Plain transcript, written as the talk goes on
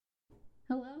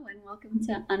Hello and welcome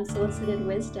to Unsolicited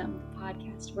Wisdom, the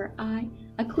podcast where I,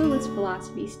 a clueless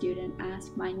philosophy student,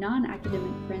 ask my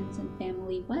non-academic friends and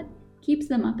family what keeps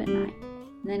them up at night.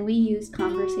 And then we use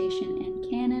conversation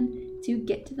and canon to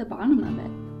get to the bottom of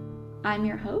it. I'm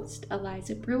your host,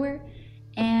 Eliza Brewer,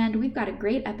 and we've got a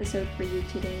great episode for you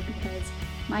today because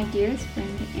my dearest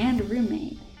friend and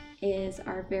roommate is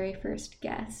our very first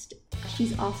guest.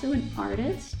 She's also an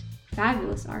artist,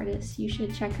 fabulous artist. You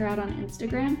should check her out on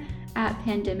Instagram at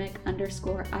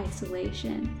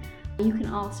pandemic_isolation. You can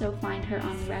also find her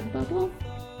on Redbubble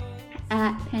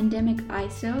at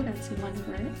pandemiciso, that's one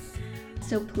word.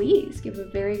 So please give a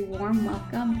very warm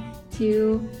welcome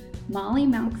to Molly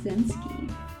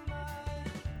Malczynski.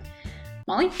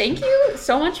 Molly, thank you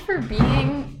so much for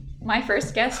being my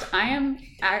first guest. I'm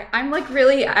like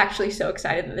really actually so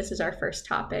excited that this is our first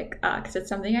topic because it's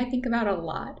something I think about a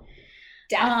lot.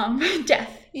 Death.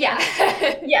 Yeah.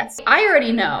 Yes. I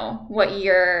already know what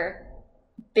your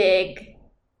big,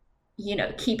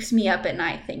 keeps me up at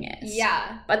night thing is.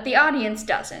 Yeah. But the audience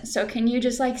doesn't. So can you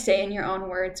just say in your own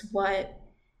words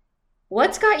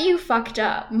what's got you fucked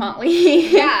up, Molly?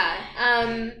 Yeah.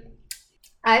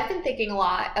 I've been thinking a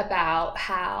lot about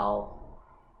how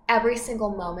every single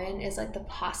moment is the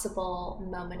possible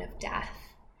moment of death.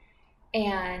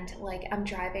 And I'm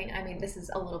driving, this is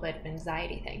a little bit of an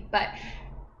anxiety thing, but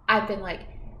I've been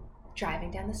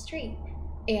driving down the street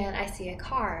and I see a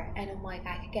car and I'm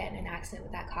I could get in an accident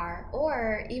with that car.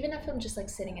 Or even if I'm just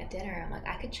sitting at dinner, I'm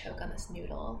I could choke on this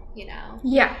noodle,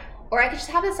 Yeah. Or I could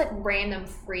just have this random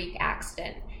freak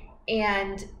accident.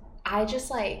 And I just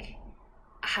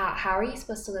how are you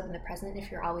supposed to live in the present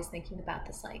if you're always thinking about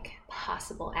this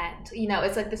possible end?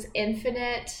 It's this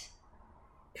infinite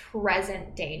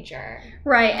present danger,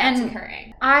 right? That's and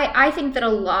occurring. I think that a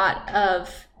lot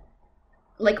of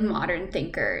modern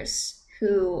thinkers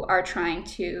who are trying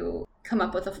to come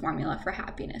up with a formula for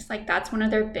happiness, that's one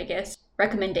of their biggest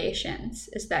recommendations,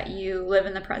 is that you live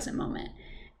in the present moment.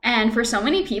 And for so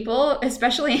many people,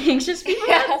 especially anxious people,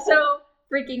 that's so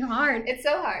freaking hard. It's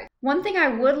so hard. One thing I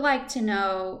would like to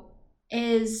know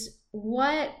is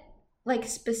what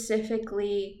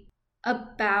specifically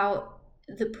about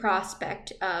the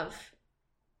prospect of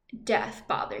death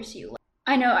bothers you.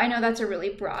 I know that's a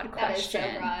really broad question. That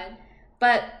is so broad.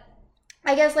 But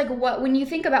I guess what when you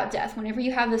think about death, whenever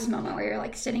you have this moment where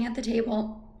you're sitting at the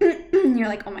table,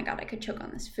 you're oh my God, I could choke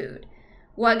on this food.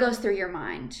 What goes through your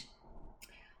mind?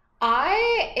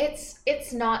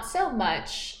 It's not so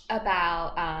much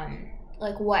about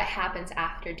what happens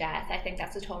after death. I think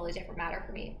that's a totally different matter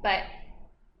for me. But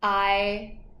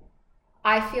I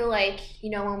feel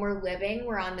when we're living,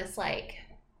 we're on this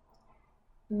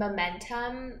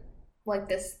momentum,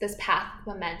 this path of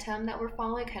momentum that we're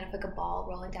following, kind of like a ball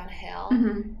rolling down a hill.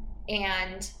 Mm-hmm.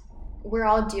 And we're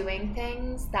all doing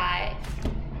things that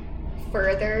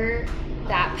further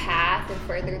that path and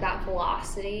further that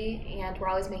velocity, and we're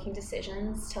always making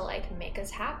decisions to make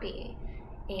us happy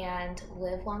and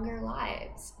live longer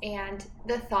lives. And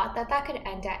the thought that could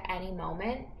end at any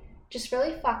moment just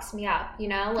really fucks me up,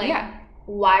 Yeah.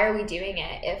 Why are we doing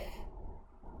it if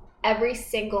every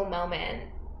single moment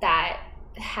that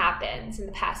happens in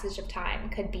the passage of time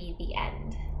could be the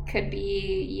end? Could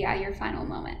be, your final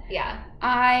moment. Yeah.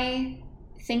 I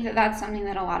think that that's something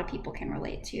that a lot of people can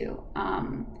relate to.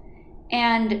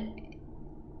 And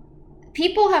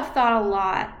people have thought a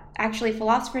lot, actually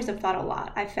philosophers have thought a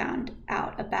lot, I found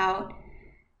out, about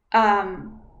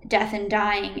death and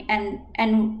dying.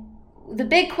 And the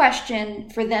big question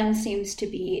for them seems to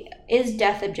be, is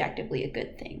death objectively a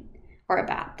good thing or a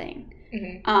bad thing?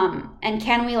 Mm-hmm. And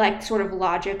can we sort of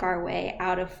logic our way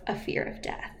out of a fear of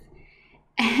death?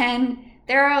 And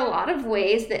there are a lot of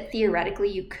ways that theoretically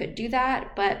you could do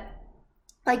that, but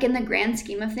in the grand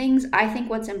scheme of things, I think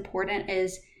what's important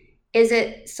is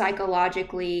it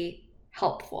psychologically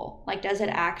helpful? Does it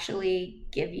actually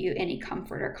give you any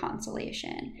comfort or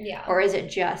consolation? Yeah. Or is it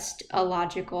just a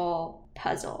logical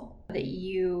puzzle that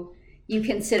you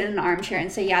can sit in an armchair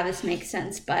and say, yeah, this makes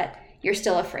sense, but you're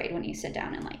still afraid when you sit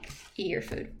down and eat your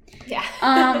food? Yeah.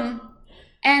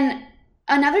 And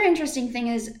another interesting thing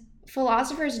is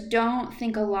philosophers don't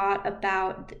think a lot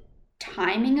about the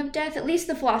timing of death, at least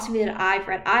the philosophy that I've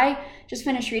read. I just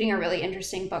finished reading a really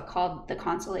interesting book called The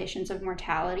Consolations of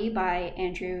Mortality by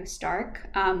Andrew Stark,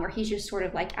 where he just sort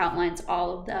of outlines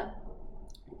all of the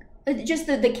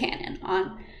canon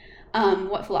on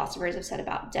what philosophers have said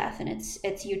about death and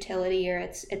its utility or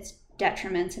its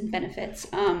detriments and benefits.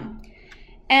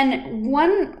 And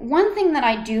one thing that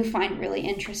I do find really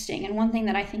interesting, and one thing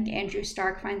that I think Andrew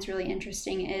Stark finds really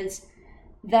interesting, is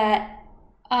that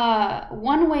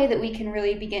one way that we can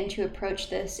really begin to approach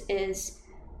this is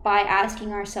by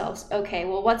asking ourselves, okay,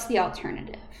 well, what's the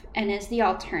alternative? And is the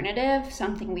alternative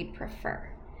something we'd prefer?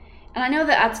 And I know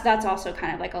that that's also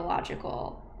kind of like a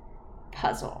logical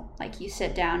puzzle. Like you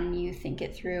sit down and you think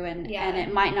it through, and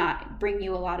it might not bring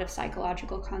you a lot of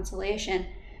psychological consolation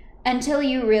until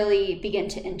you really begin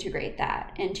to integrate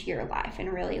that into your life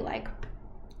and really like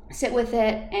sit with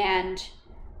it and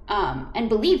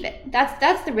believe it.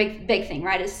 That's the big thing,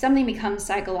 right? Is something becomes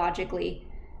psychologically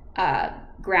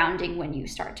grounding when you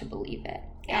start to believe it.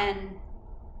 Yeah. And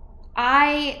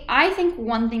I think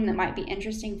one thing that might be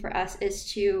interesting for us is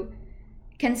to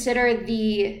consider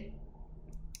the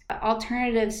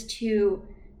alternatives to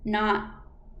not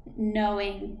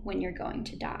knowing when you're going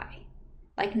to die,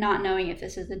 like not knowing if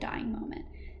this is the dying moment.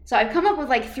 So I've come up with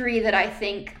like 3 that I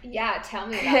think tell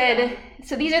me about them.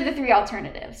 So these are the 3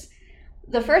 alternatives.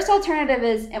 The first alternative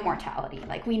is immortality,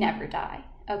 like we never die.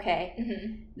 Okay.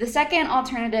 Mm-hmm. The second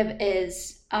alternative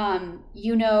is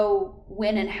you know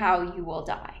when and how you will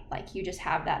die, like you just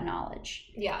have that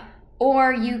knowledge. Yeah.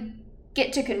 Or you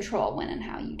get to control when and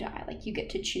how you die, like you get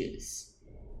to choose.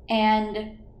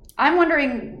 And I'm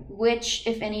wondering which,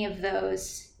 if any of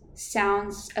those,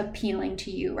 sounds appealing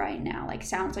to you right now, like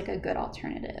sounds like a good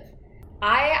alternative.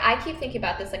 I keep thinking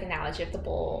about this like analogy of the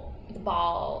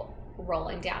ball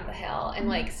rolling down the hill, and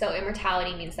like, so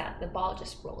immortality means that the ball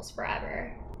just rolls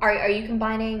forever. Are you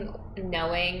combining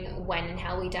knowing when and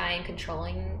how we die and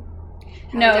controlling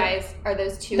how we die? Are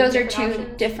those two? Those are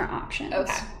 2 different options.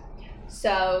 Okay,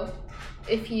 so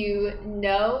if you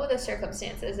know the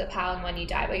circumstances of how and when you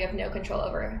die, but you have no control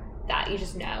over that, you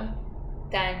just know,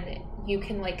 then you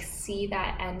can like see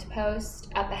that end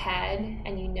post up ahead,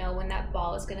 and you know when that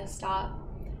ball is going to stop.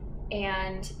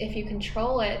 And if you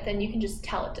control it, then you can just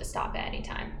tell it to stop at any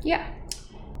time. Yeah.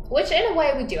 Which in a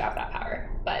way we do have that power,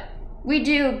 but we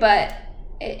do, but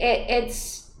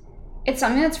it's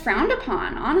something that's frowned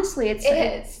upon. Honestly,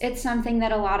 it's something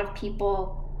that a lot of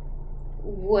people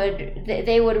would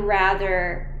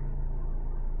rather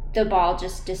the ball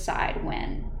just decide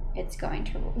when it's going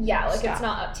to stop. It's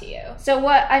not up to you. So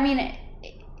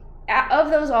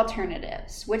of those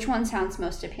alternatives, which one sounds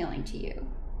most appealing to you?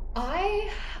 I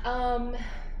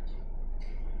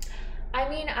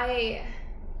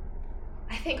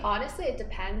think honestly it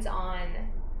depends on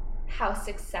how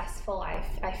successful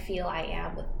I feel I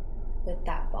am with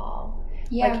that ball.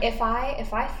 Yeah. Like if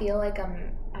I feel like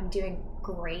I'm doing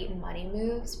great money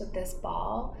moves with this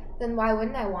ball, then why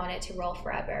wouldn't I want it to roll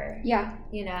forever? Yeah.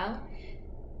 You know?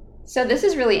 So this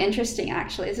is really interesting,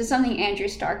 actually. This is something Andrew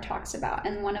Stark talks about,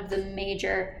 and one of the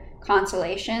major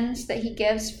consolations that he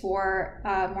gives for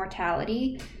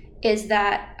mortality is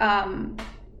that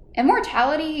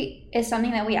immortality is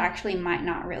something that we actually might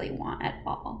not really want at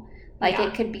all. Like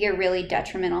it could be a really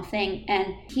detrimental thing.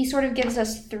 And he sort of gives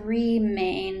us 3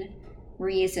 main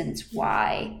reasons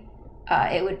why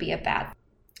it would be a bad thing.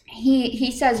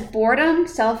 He says boredom,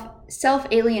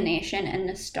 self-alienation, and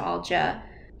nostalgia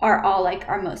are all like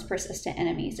our most persistent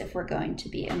enemies if we're going to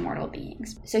be immortal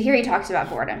beings. So here he talks about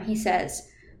boredom. He says,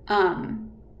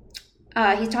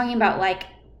 he's talking about like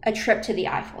a trip to the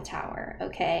Eiffel Tower,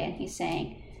 okay? And he's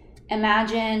saying,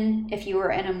 imagine if you were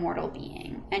an immortal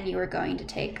being and you were going to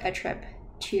take a trip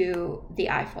to the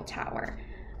Eiffel Tower.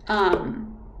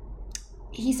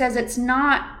 He says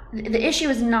the issue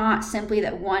is not simply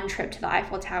that one trip to the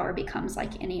Eiffel Tower becomes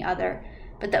like any other,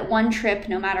 but that one trip,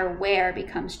 no matter where,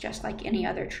 becomes just like any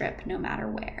other trip, no matter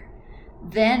where.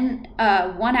 Then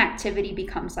one activity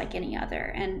becomes like any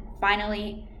other. And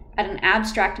finally, at an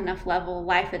abstract enough level,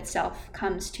 life itself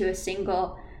comes to a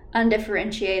single,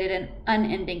 undifferentiated and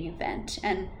unending event,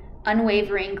 an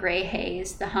unwavering gray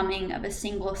haze, the humming of a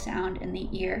single sound in the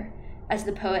ear, as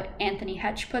the poet Anthony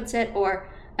Hetch puts it, or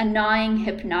a gnawing,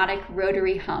 hypnotic,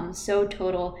 rotary hum so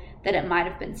total that it might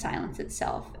have been silence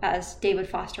itself, as David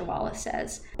Foster Wallace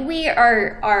says. We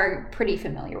are pretty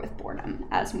familiar with boredom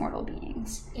as mortal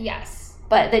beings. Yes.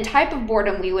 But the type of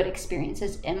boredom we would experience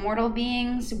as immortal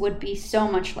beings would be so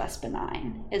much less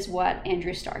benign, is what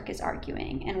Andrew Stark is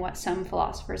arguing, and what some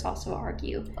philosophers also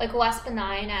argue. Like less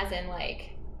benign as in like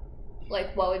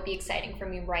what would be exciting for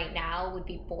me right now would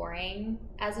be boring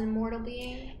as an immortal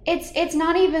being? It's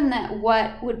not even that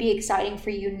what would be exciting for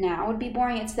you now would be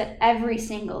boring. It's that every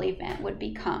single event would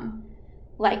become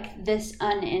like this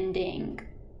unending,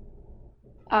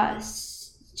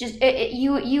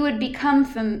 you would become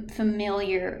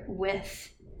familiar with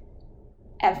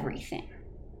everything.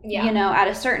 Yeah. You know, at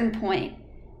a certain point,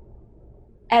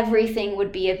 everything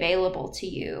would be available to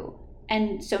you.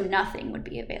 And so nothing would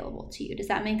be available to you. Does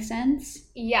that make sense?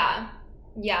 Yeah.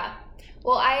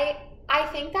 Well, I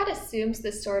think that assumes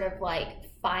this sort of like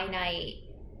finite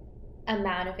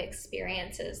amount of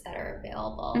experiences that are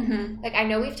available. Mm-hmm. Like, I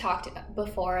know we've talked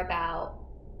before about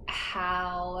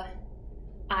how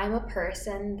I'm a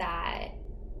person that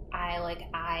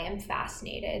I am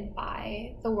fascinated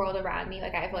by the world around me.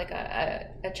 Like, I have like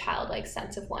a childlike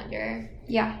sense of wonder.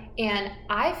 Yeah. And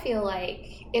I feel like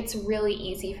it's really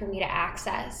easy for me to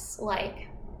access like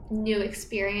new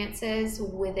experiences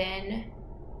within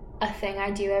a thing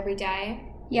I do every day.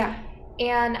 Yeah.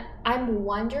 And I'm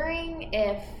wondering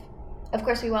if, of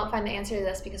course, we won't find the answer to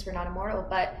this because we're not immortal,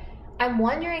 but I'm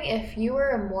wondering if you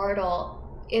were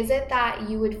immortal, is it that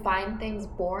you would find things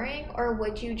boring, or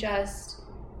would you just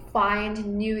find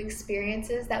new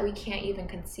experiences that we can't even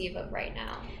conceive of right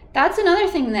now? That's another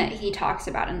thing that he talks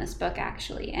about in this book,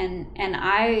 actually. And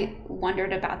I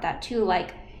wondered about that too.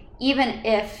 Like, even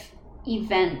if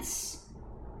events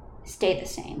stay the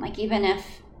same, like even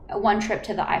if one trip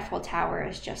to the Eiffel Tower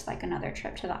is just like another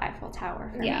trip to the Eiffel Tower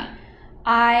for me.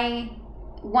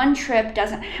 One trip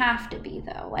doesn't have to be,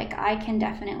 though. Like, I can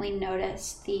definitely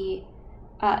notice the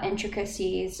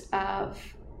intricacies of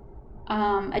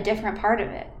a different part of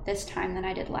it this time than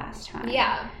I did last time.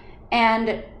 Yeah.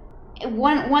 And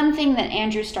one thing that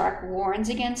Andrew Stark warns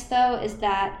against, though, is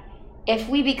that if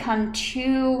we become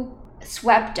too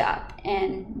swept up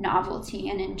in novelty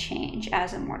and in change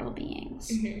as immortal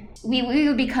beings, we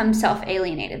would become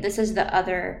self-alienated. This is the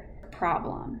other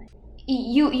problem.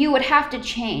 You would have to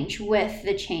change with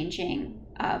the changing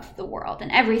of the world,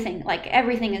 and everything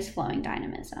is flowing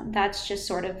dynamism. That's just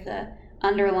sort of the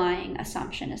underlying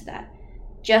assumption, is that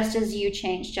just as you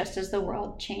change, just as the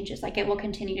world changes, like it will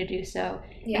continue to do so.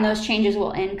 Yeah. And those changes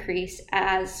will increase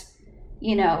as,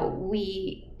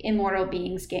 we immortal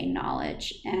beings gain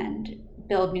knowledge and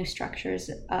build new structures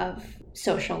of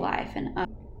social life and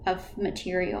of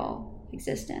material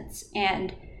existence.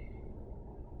 And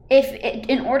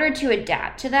in order to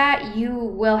adapt to that, you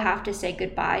will have to say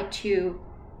goodbye to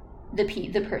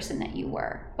the person that you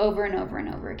were over and over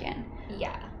and over again.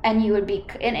 Yeah. And you would be,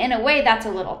 in a way, that's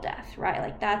a little death, right?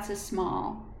 Like, that's a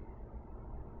small.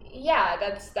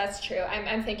 Yeah, that's true.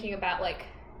 I'm thinking about like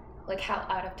how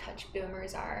out of touch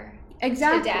boomers are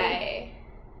today,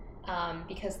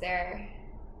 because they're,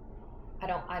 I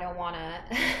don't want to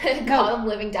call them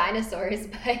living dinosaurs,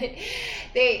 but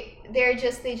they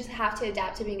just have to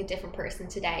adapt to being a different person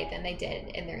today than they did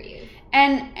in their youth.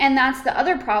 And that's the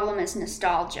other problem, is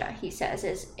nostalgia. He says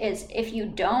is if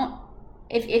you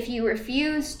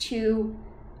refuse to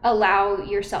allow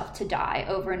yourself to die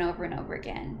over and over and over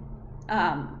again,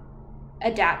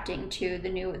 adapting to the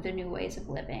new ways of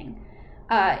living,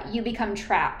 you become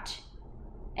trapped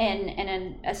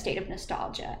in a state of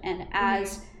nostalgia. And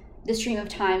as the stream of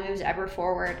time moves ever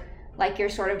forward, like, you're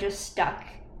sort of just stuck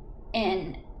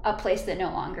in a place that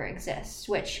no longer exists,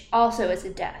 which also is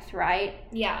a death, right?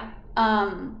 Yeah.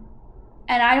 And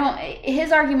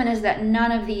his argument is that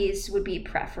none of these would be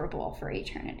preferable for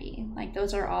eternity. Like,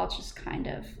 those are all just kind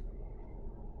of,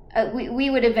 we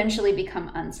would eventually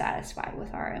become unsatisfied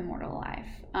with our immortal life.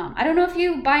 I don't know if do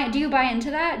you buy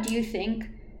into that? Do you think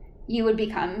you would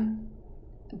become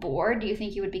bored? Do you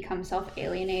think you would become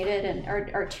self-alienated and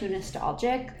or too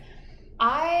nostalgic?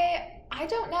 I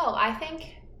don't know. I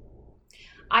think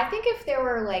if there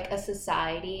were like a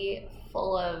society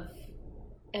full of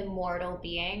immortal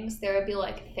beings, there would be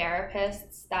like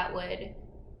therapists that would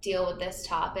deal with this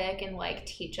topic and like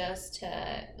teach us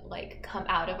to like come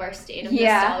out of our state of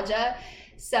nostalgia.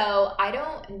 So I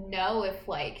don't know if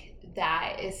like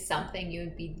that is something you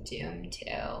would be doomed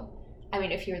to. I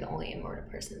mean, if you're the only immortal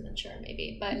person, then sure,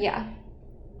 maybe. But yeah,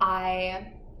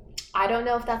 I don't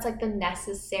know if that's like the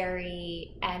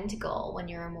necessary end goal when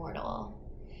you're immortal.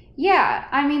 Yeah,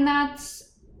 I mean,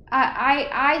 that's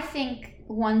I think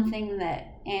one thing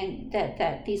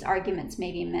that these arguments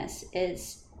maybe miss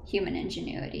is human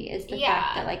ingenuity, is the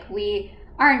fact that like we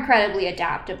are incredibly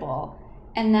adaptable,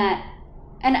 and that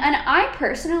and I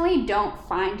personally don't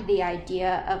find the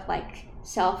idea of like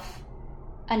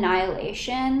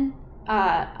self-annihilation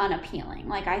unappealing.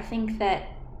 Like, I think that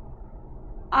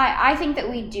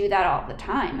we do that all the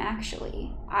time,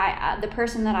 actually. The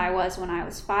person that I was when I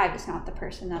was 5 is not the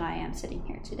person that I am sitting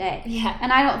here today. Yeah.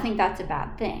 And I don't think that's a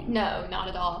bad thing. No, not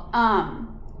at all.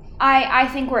 I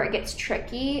think where it gets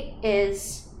tricky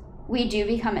is we do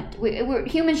become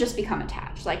humans just become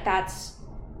attached. Like, that's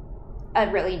a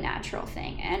really natural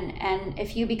thing. And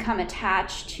if you become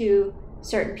attached to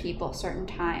certain people, certain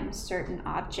times, certain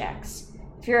objects,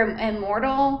 if you're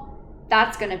immortal,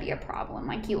 that's going to be a problem.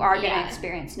 Like, you are going to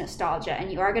experience nostalgia,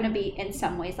 and you are going to be in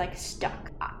some ways like stuck.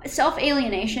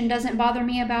 Self-alienation doesn't bother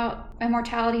me about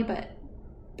immortality, but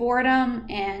boredom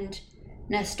and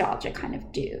nostalgia kind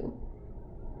of do.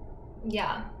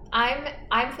 Yeah.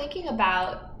 I'm thinking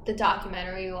about the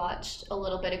documentary we watched a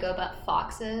little bit ago about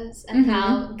foxes and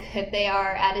how good they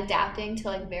are at adapting to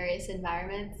like various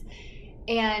environments.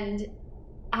 And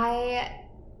I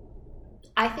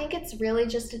think it's really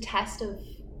just a test of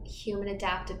human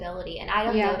adaptability. And I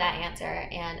don't know that answer,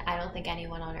 and I don't think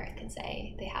anyone on earth can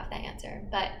say they have that answer.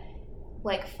 But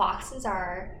like foxes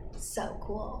are so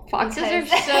cool. Foxes are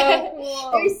so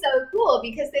cool. They're so cool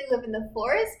because they live in the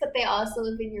forest, but they also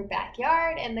live in your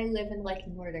backyard, and they live in like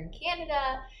northern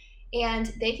Canada,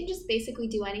 and they can just basically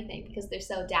do anything because they're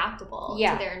so adaptable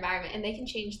to their environment, and they can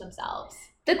change themselves.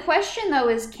 The question though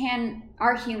is,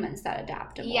 are humans that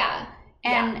adaptable? Yeah.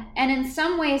 And in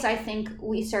some ways I think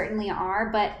we certainly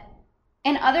are, but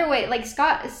in other ways, like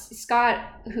Scott,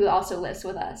 who also lives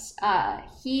with us,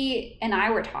 he and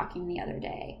I were talking the other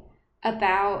day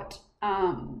about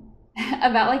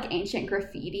like ancient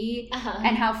graffiti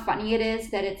and how funny it is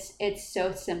that it's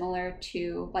so similar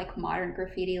to like modern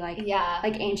graffiti, like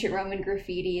ancient Roman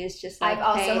graffiti is just like, I've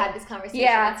also had this conversation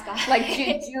with Scott. Like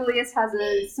Julius has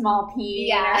a small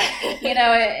p, you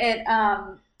know,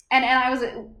 and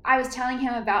I was telling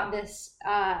him about this,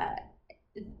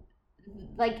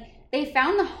 like they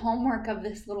found the homework of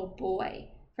this little boy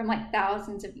from like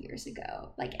thousands of years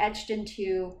ago, like etched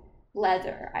into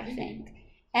leather, I think.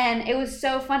 And it was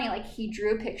so funny. Like he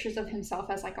drew pictures of himself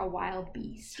as like a wild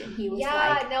beast, and he was like,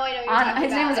 I know what you're talking about.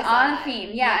 His name was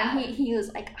Anfim, and he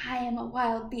was like, I am a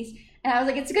wild beast. And I was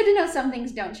like, it's good to know some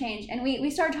things don't change. And we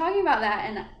started talking about that,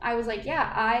 and I was like,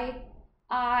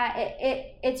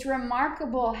 it's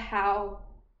remarkable how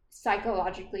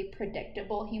psychologically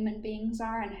predictable human beings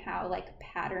are, and how like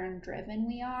pattern driven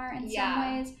we are in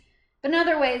some ways. But in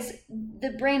other ways,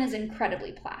 the brain is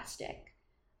incredibly plastic.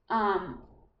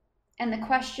 And the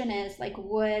question is, like,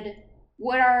 would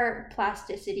our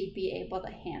plasticity be able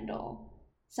to handle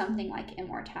something like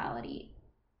immortality?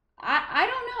 I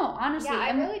don't know, honestly. Yeah,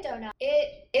 I really don't know.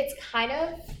 It's kind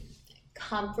of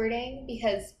comforting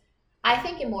because I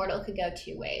think immortal could go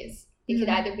two ways. It could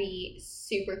either be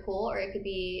super cool or it could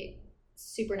be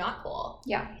super not cool.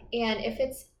 Yeah. And if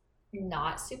it's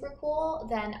not super cool,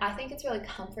 then I think it's really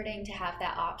comforting to have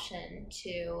that option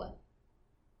to,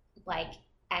 like,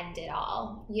 end it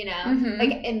all, you know?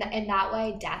 Like in that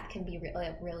way, death can be really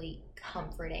a really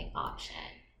comforting option.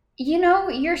 You know,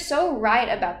 you're so right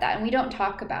about that, and we don't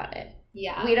talk about it.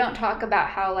 Yeah. We don't talk about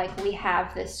how like we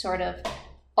have this sort of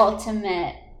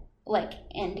ultimate like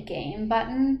end game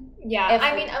button. Yeah.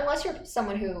 I mean, unless you're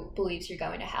someone who believes you're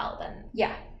going to hell, then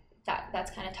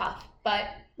that's kind of tough. But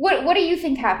what do you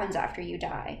think happens after you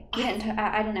die? I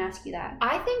didn't ask you that.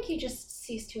 I think you just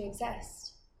cease to exist.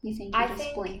 You think you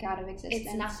just blink out of existence?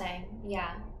 It's nothing.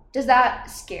 Yeah. Does that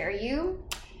scare you?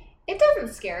 It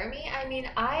doesn't scare me. I mean,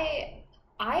 I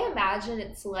imagine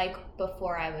it's like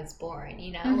before I was born,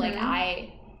 you know? Like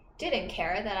I didn't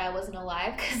care that I wasn't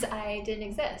alive because I didn't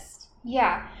exist.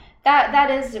 Yeah.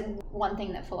 That is one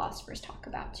thing that philosophers talk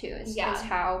about too, is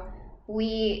how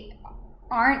we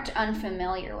aren't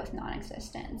unfamiliar with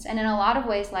non-existence. And in a lot of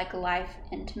ways, like life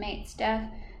intimates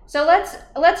death. So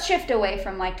let's shift away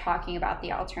from like talking about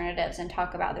the alternatives and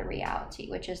talk about the reality,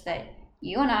 which is that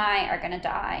you and I are going to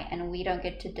die, and we don't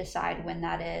get to decide when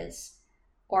that is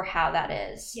or how that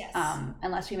is,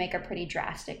 unless we make a pretty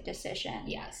drastic decision.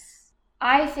 Yes.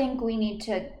 I think we need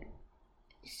to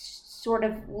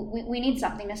we need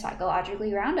something to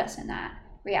psychologically ground us in that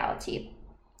reality.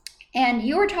 And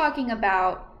you were talking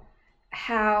about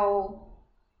so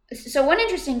one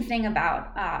interesting thing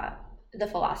about the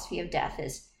philosophy of death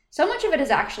is so much of it is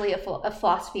actually a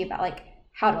philosophy about like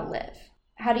how to live.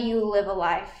 How do you live a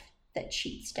life that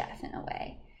cheats death in a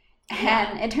way?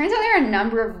 And it turns out there are a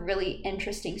number of really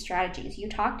interesting strategies. You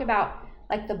talked about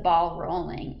like the ball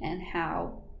rolling, and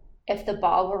how if the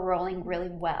ball were rolling really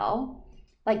well,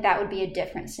 like that would be a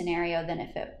different scenario than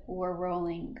if it were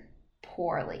rolling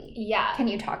poorly. Yeah. Can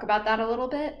you talk about that a little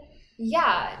bit?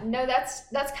 Yeah. No,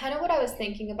 that's kind of what I was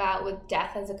thinking about with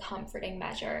death as a comforting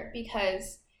measure,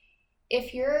 because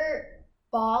if your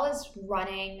ball is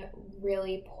running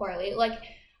really poorly, like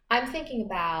I'm thinking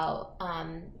about,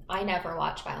 I never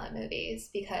watch violent movies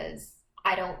because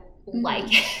I don't like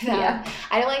them. Yeah.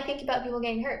 I don't like thinking about people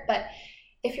getting hurt. But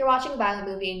if you're watching a violent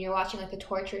movie and you're watching like a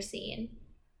torture scene,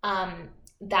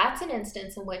 that's an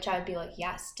instance in which I would be like,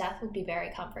 yes, death would be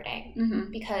very comforting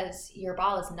because your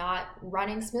ball is not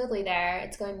running smoothly there.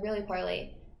 It's going really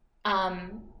poorly.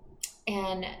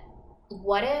 And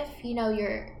what if, you know,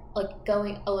 you're like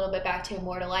going a little bit back to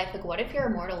immortal life, like what if your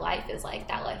immortal life is like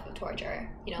that life of torture?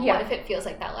 You know, what if it feels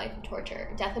like that life of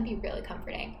torture? Death would be really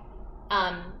comforting.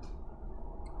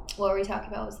 What were we talking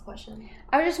about? What was the question?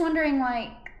 I was just wondering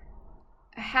like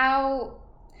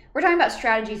we're talking about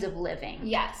strategies of living.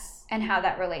 Yes. And how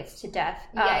that relates to death.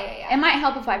 Yeah. It might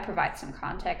help if I provide some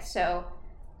context. So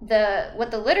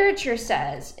what the literature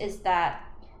says is that,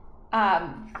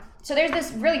 so there's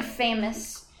this really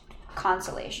famous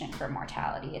consolation for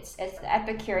mortality. It's the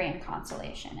Epicurean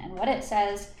consolation. And what it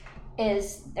says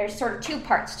is there's sort of two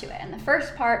parts to it. And the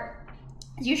first part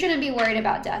is you shouldn't be worried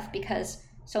about death because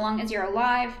so long as you're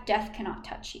alive, death cannot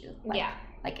touch you.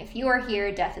 Like if you are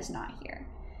here, death is not here.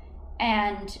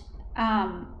 And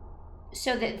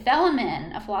so that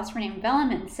Velleman, a philosopher named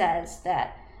Velleman, says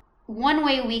that one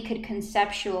way we could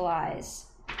conceptualize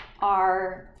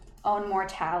our own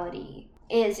mortality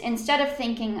is instead of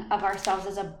thinking of ourselves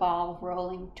as a ball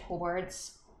rolling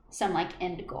towards some like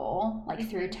end goal, like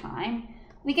through time,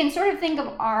 we can sort of think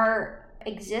of our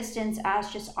existence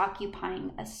as just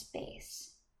occupying a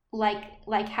space.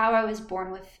 Like how I was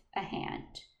born with a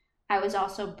hand. I was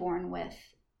also born with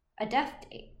a death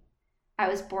date. I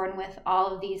was born with all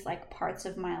of these like parts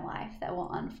of my life that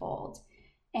will unfold.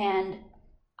 And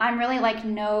I'm really like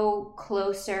no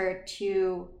closer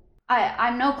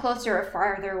or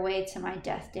farther away to my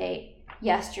death date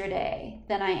yesterday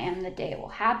than I am the day it will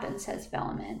happen, says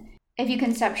Velleman. If you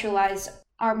conceptualize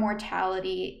our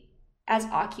mortality as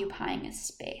occupying a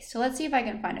space. So let's see if I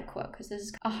can find a quote, because this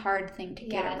is a hard thing to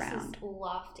get around. This is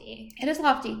lofty. It is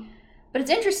lofty, but it's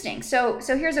interesting. So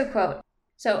here's a quote.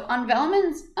 So on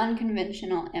Velleman's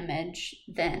unconventional image,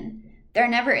 then, there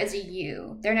never is a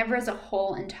you. There never is a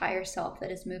whole entire self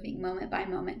that is moving moment by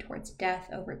moment towards death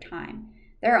over time.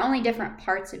 There are only different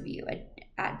parts of you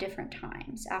at different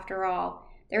times. After all,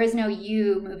 there is no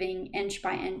you moving inch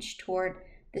by inch toward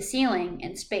the ceiling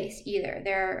in space either.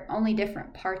 There are only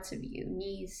different parts of you,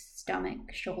 knees,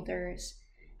 stomach, shoulders,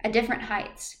 at different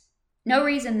heights. No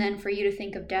reason then for you to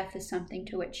think of death as something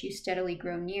to which you steadily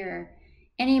grow nearer,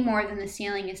 any more than the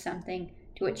ceiling is something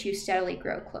to which you steadily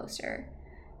grow closer.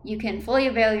 You can fully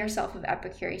avail yourself of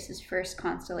Epicurus' first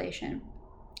constellation.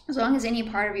 As long as any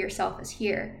part of yourself is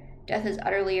here, death is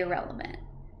utterly irrelevant.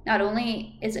 Not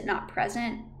only is it not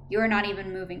present, you are not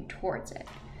even moving towards it.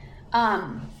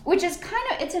 Which is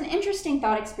it's an interesting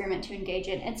thought experiment to engage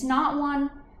in. It's not one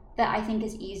that I think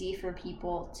is easy for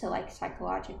people to like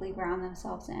psychologically ground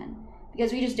themselves in,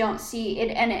 because we just don't see it.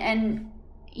 And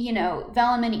you know,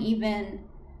 Velleman even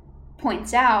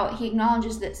points out, he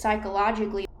acknowledges that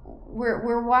psychologically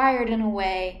we're wired in a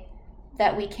way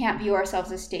that we can't view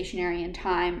ourselves as stationary in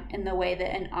time in the way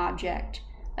that an object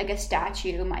like a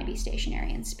statue might be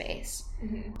stationary in space.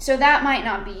 Mm-hmm. So that might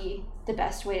not be the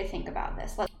best way to think about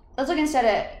this. Let's look instead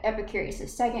at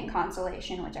Epicurus' second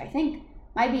consolation, which I think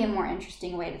might be a more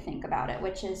interesting way to think about it,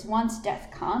 which is once death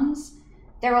comes,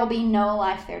 there will be no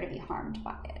life there to be harmed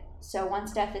by it. So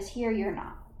once death is here, you're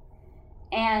not.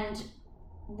 And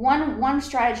one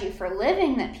strategy for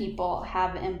living that people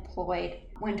have employed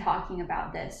when talking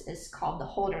about this is called the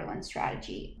Holderlin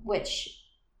strategy, which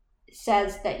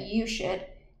says that you should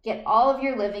get all of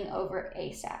your living over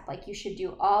ASAP. Like you should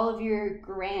do all of your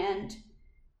grand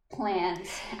plans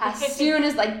as soon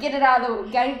as get it out of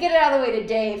the way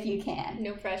today if you can.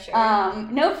 No pressure.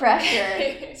 No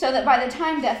pressure. So that by the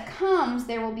time death comes,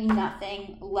 there will be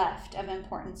nothing left of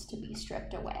importance to be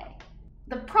stripped away.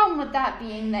 The problem with that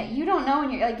being that you don't know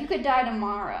when you're you could die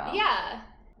tomorrow. Yeah.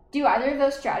 Do either of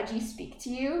those strategies speak to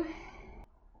you?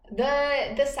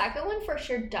 The second one for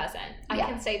sure doesn't. I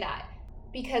can say that.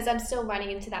 Because I'm still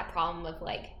running into that problem of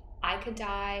I could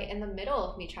die in the middle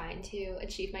of me trying to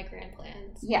achieve my grand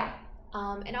plans. Yeah.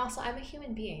 And also I'm a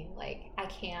human being. I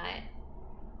can't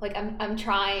I'm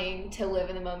trying to live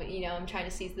in the moment, I'm trying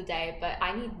to seize the day, but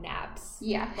I need naps.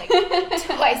 Yeah.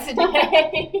 Twice a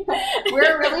day.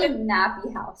 We're a really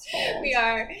nappy household. We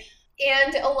are.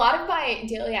 And a lot of my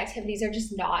daily activities are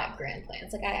just not grand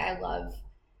plans. I love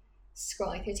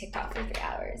scrolling through TikTok for 3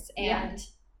 hours. And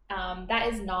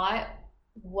that is not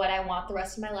what I want the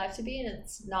rest of my life to be, and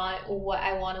it's not what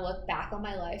I want to look back on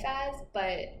my life as,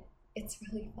 but it's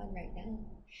really fun right now.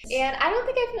 And I don't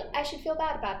think I should feel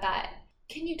bad about that.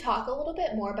 Can you talk a little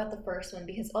bit more about the first one?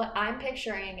 Because what I'm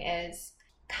picturing is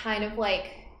kind of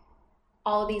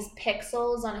all these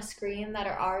pixels on a screen that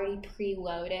are already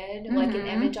preloaded, mm-hmm. like an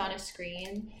image on a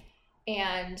screen.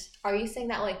 And are you saying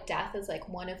that death is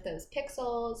one of those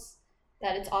pixels,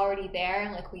 that it's already there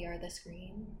and we are the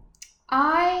screen?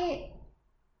 I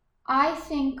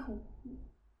think,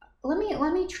 let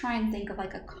me try and think of a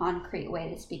concrete way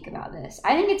to speak about this.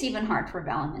 I think it's even hard for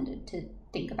Velleman to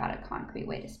think about a concrete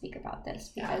way to speak about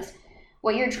this, because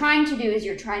what you're trying to do is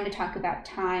you're trying to talk about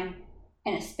time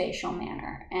in a spatial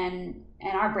manner, and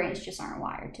our brains just aren't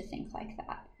wired to think like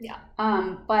that. Yeah.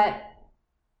 But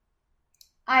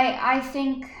I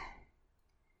think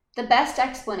the best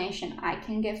explanation I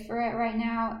can give for it right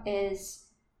now is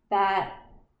that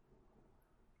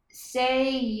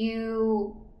say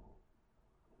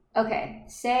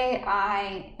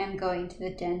I am going to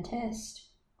the dentist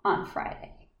on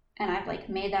Friday and I've like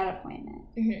made that appointment.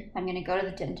 Mm-hmm. I'm going to go to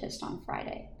the dentist on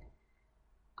Friday.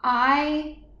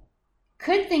 I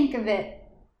could think of it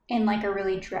in like a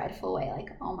really dreadful way, like,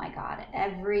 oh my God,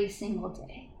 every single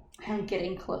day I'm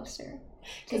getting closer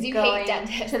because you going hate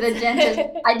dentists. to the dentist.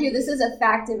 I do. This is a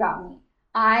fact about me.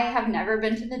 I have never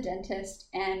been to the dentist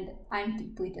and I'm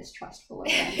deeply distrustful of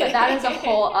them, but that is a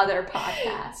whole other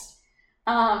podcast.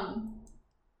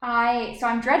 So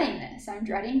I'm dreading this. I'm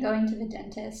dreading going to the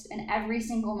dentist, and every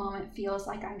single moment feels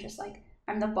like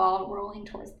I'm the ball rolling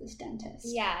towards this dentist.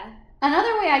 Yeah.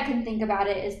 Another way I can think about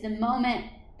it is the moment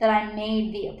that I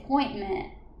made the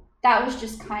appointment, that was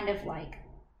just kind of like,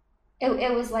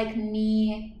 it was like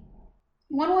me.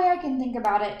 One way I can think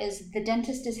about it is the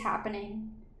dentist is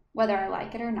happening, whether I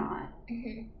like it or not.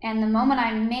 Mm-hmm. And the moment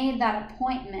I made that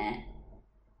appointment,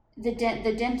 the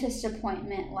dentist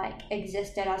appointment like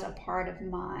existed as a part of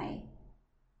my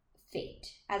fate,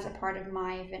 as a part of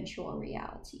my eventual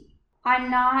reality. I'm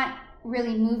not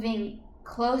really moving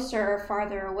closer or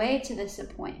farther away to this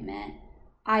appointment.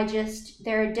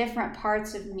 There are different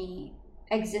parts of me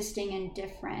existing in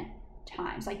different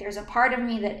times. Like there's a part of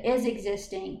me that is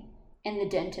existing in the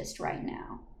dentist right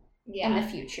now, in the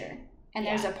future. And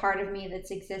there's a part of me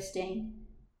that's existing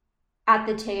at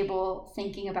the table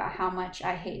thinking about how much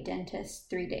I hate dentists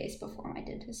 3 days before my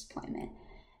dentist appointment.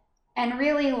 And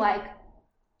really like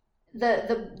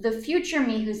the future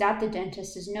me who's at the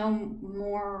dentist is no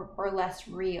more or less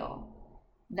real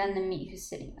than the me who's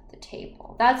sitting at the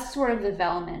table. That's sort of the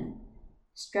Velleman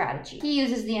strategy. He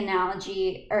uses the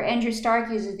analogy, or Andrew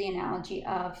Stark uses the analogy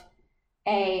of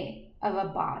a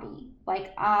body.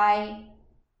 Like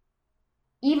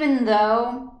even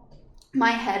though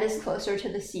my head is closer to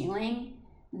the ceiling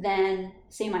than,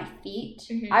 say, my feet,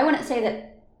 mm-hmm. I wouldn't say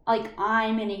that like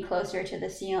I'm any closer to the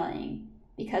ceiling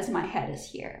because my head is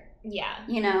here. Yeah.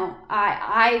 You know,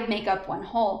 I make up one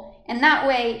whole. And that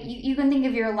way, you can think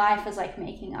of your life as like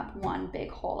making up one big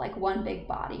whole, like one big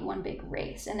body, one big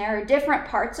race. And there are different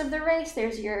parts of the race.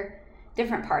 There's your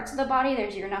different parts of the body.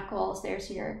 There's your knuckles.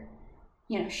 There's your,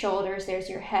 shoulders. There's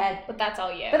your head. But that's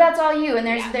all you. And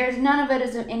there's none of it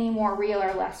is any more real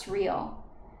or less real.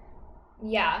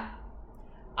 Yeah.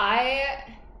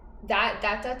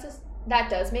 That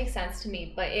does make sense to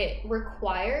me, but it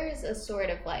requires a sort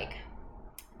of like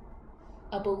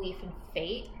a belief in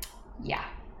fate. Yeah.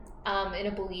 And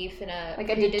a belief in a like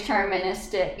a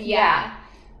deterministic. Yeah.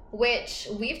 Which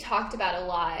we've talked about a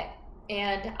lot,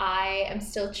 and I am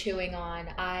still chewing on.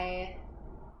 I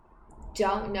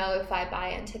don't know if I buy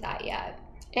into that yet.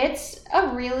 It's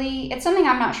something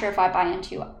I'm not sure if I buy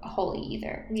into wholly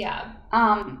either. Yeah.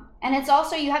 And it's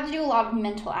also, you have to do a lot of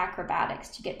mental acrobatics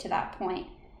to get to that point.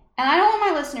 And I don't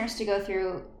want my listeners to go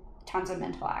through tons of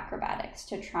mental acrobatics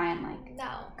to try and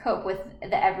cope with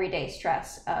the everyday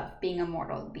stress of being a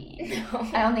mortal being. No.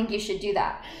 I don't think you should do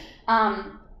that.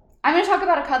 I'm going to talk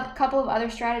about a couple of other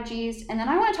strategies, and then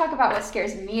I want to talk about what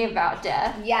scares me about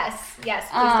death. Yes, please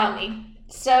tell me.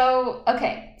 So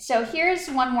here's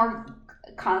one more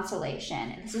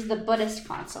consolation. This is the Buddhist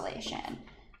consolation.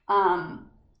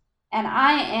 And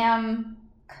I am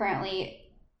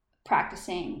currently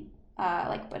practicing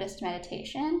Buddhist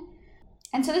meditation.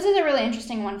 And so this is a really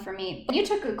interesting one for me. You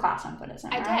took a class on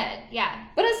Buddhism, right? I did, yeah.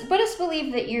 Buddhists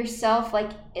believe that yourself,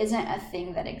 isn't a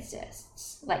thing that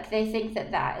exists. They think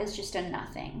that is just a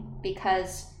nothing,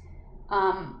 because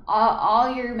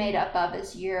all you're made up of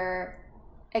is your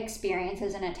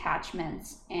experiences and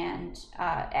attachments, and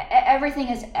everything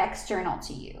is external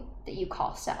to you that you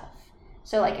call self.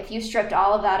 So, if you stripped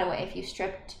all of that away, if you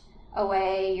stripped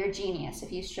away your genius,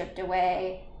 if you stripped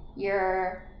away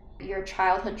your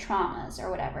childhood traumas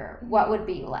or whatever, what would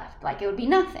be left? It would be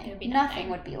nothing. Nothing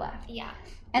would be left. Yeah.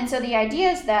 And so the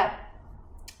idea is that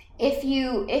if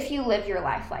you live your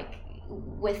life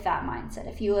with that mindset,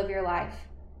 if you live your life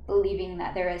believing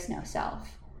that there is no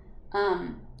self,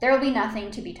 there will be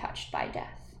nothing to be touched by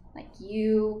death.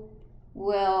 You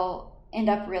will end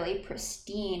up really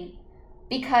pristine,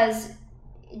 because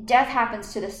death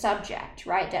happens to the subject,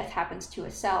 right? Death happens to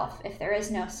a self. If there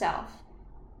is no self,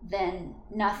 then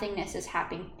nothingness is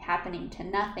happening to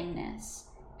nothingness,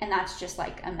 and that's just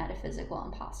a metaphysical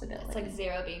impossibility. It's like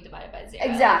zero being divided by zero.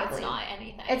 Exactly. It's not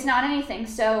anything. It's not anything.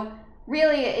 So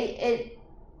really, it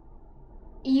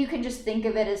you can just think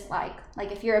of it as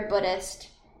if you're a Buddhist,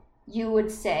 you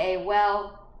would say,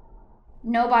 well,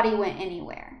 nobody went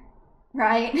anywhere,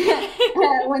 right?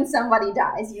 When somebody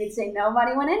dies, you would say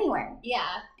nobody went anywhere.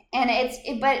 Yeah. And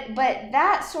but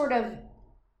that sort of,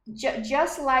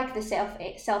 just like the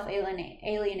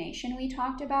self-alienation we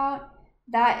talked about,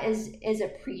 that is a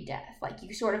pre-death. Like,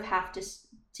 you sort of have to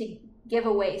give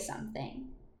away something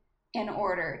in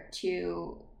order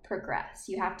to progress.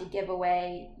 You have to give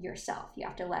away yourself. You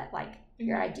have to let, like,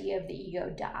 your idea of the ego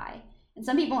die. And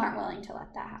some people aren't willing to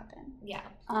let that happen. Yeah.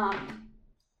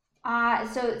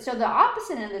 So the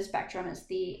opposite end of the spectrum is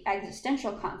the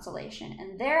existential consolation,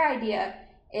 and their idea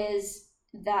is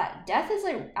that death is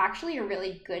actually a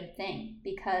really good thing,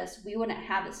 because we wouldn't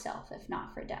have a self if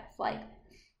not for death. Like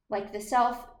the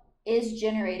self is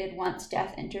generated once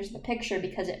death enters the picture,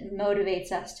 because it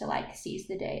motivates us to, like, seize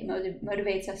the day. It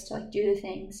motivates us to, like, do the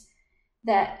things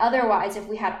that otherwise, if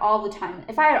I had all the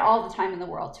time in the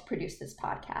world to produce this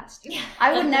podcast,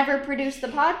 I would never produce the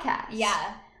podcast.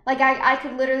 Yeah. Like, I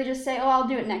could literally just say, oh, I'll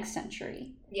do it next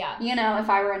century. Yeah. You know, if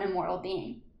I were an immortal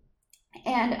being.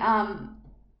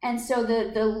 And so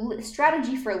the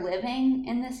strategy for living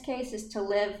in this case is to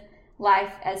live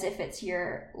life as if it's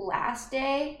your last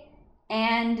day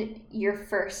and your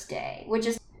first day,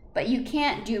 but you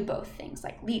can't do both things.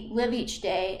 Like, live each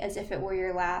day as if it were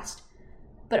your last,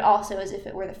 but also as if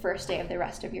it were the first day of the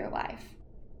rest of your life.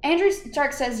 Andrew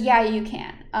Stark says, yeah, you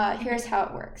can. Here's how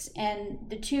it works. And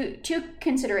the two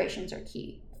considerations are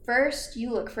key. First,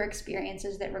 you look for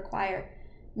experiences that require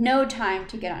no time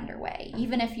to get underway.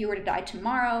 Even if you were to die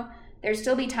tomorrow, there'd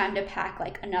still be time to pack,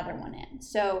 like, another one in.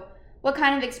 So what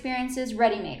kind of experiences?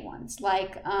 Ready-made ones,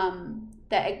 like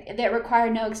that require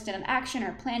no extended action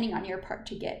or planning on your part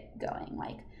to get going,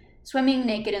 like swimming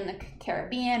naked in the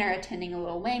Caribbean or attending a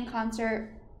Lil Wayne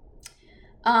concert.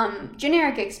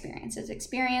 Generic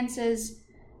experiences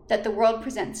that the world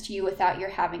presents to you without your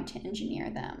having to engineer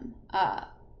them.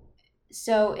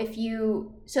 So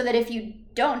that if you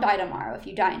don't die tomorrow, if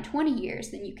you die in 20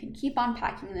 years, then you can keep on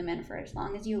packing them in for as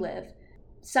long as you live.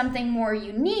 Something more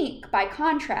unique, by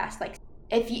contrast, like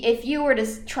if you were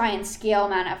to try and scale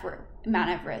Mount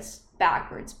Everest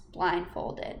backwards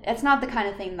blindfolded, it's not the kind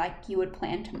of thing like you would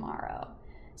plan tomorrow.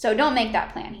 So don't make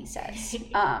that plan, he says.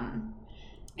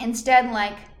 Instead,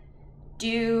 meet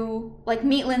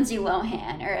Lindsay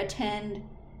Lohan or attend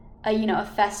a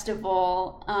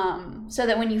festival, so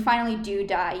that when you finally do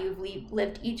die, you've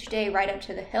lived each day right up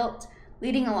to the hilt,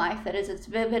 leading a life that is as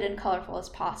vivid and colorful as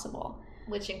possible.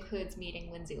 Which includes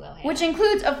meeting Lindsay Lohan. Which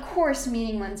includes, of course,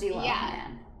 meeting Lindsay Lohan. Yeah.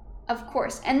 Of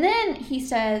course. And then he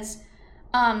says,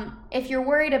 if you're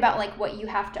worried about, like, what you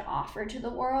have to offer to the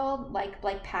world,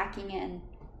 like packing in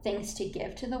things to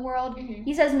give to the world,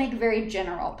 he says make very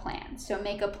general plans. So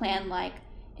make a plan like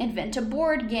invent a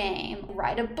board game,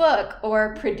 write a book,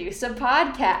 or produce a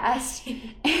podcast.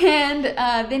 And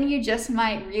then you just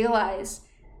might realize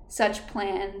such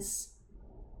plans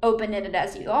open-ended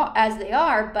as they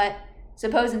are, but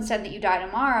suppose instead that you die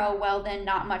tomorrow, well, then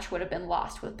not much would have been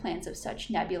lost with plans of such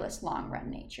nebulous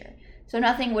long-run nature. So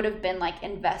nothing would have been, like,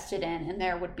 invested in, and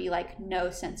there would be, like,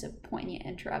 no sense of poignant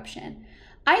interruption.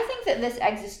 I think that this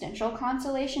existential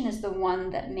consolation is the one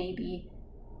that maybe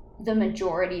the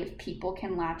majority of people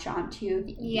can latch onto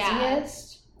the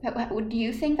easiest. Do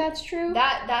you think that's true?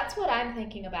 That's what I'm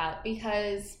thinking about,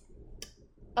 because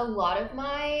a lot of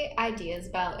my ideas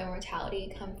about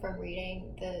immortality come from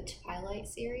reading the Twilight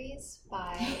series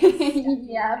by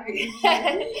yeah.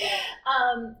 And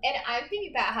I'm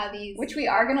thinking about how these, which we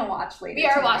are gonna watch later. We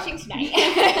are watching tonight.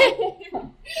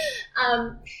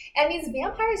 And these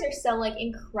vampires are so, like,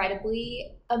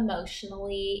 incredibly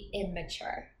emotionally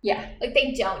immature. Yeah. Like,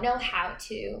 they don't know how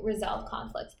to resolve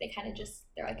conflict. They kind of just,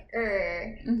 they're like,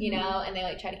 you know, and they,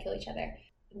 like, try to kill each other.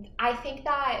 I think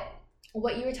that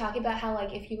what you were talking about, how,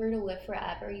 like, if you were to live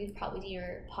forever, you'd probably do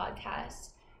your podcast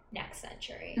next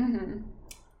century.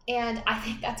 And I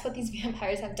think that's what these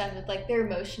vampires have done with, like, their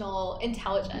emotional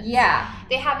intelligence. Yeah.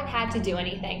 They haven't had to do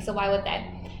anything, so why would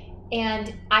they?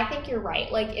 And I think you're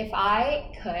right. Like, if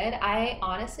I could, I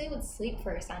honestly would sleep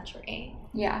for a century.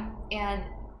 Yeah. And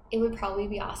it would probably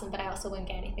be awesome, but I also wouldn't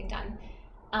get anything done.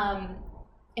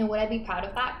 And would I be proud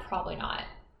of that? Probably not.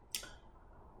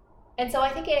 And so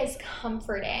I think it is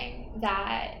comforting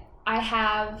that I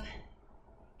have,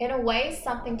 in a way,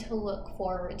 something to look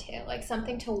forward to, like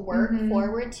something to work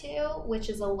forward to, which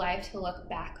is a life to look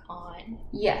back on.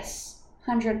 Yes,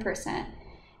 100%.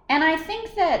 And I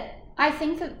think that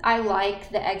I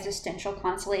like the existential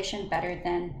consolation better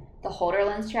than the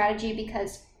Holderlin strategy,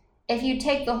 because if you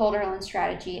take the Holderlin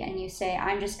strategy and you say,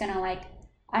 I'm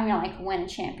gonna win a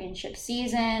championship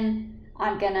season,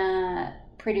 I'm gonna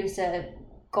produce a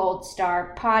Gold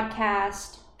Star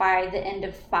podcast by the end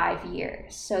of 5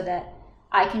 years so that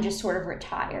I can just sort of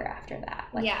retire after that,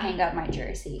 hang up my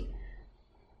jersey.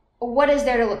 what is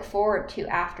there to look forward to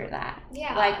after that?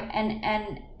 Yeah. Like,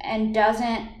 and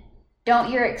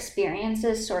don't your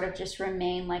experiences sort of just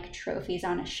remain like trophies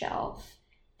on a shelf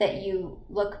that you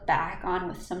look back on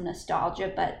with some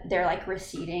nostalgia, but they're like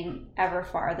receding ever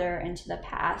farther into the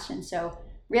past. And so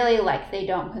really like they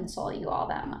don't console you all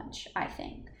that much, I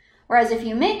think. Whereas if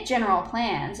you make general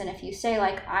plans and if you say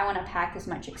like, I want to pack as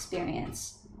much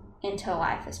experience into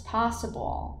life as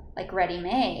possible, like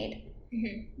ready-made,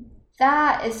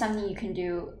 that is something you can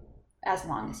do as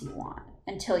long as you want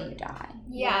until you die.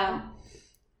 Yeah. You know?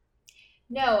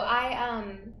 No,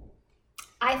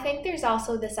 I think there's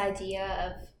also this idea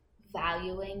of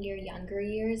valuing your younger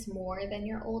years more than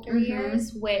your older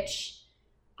years, which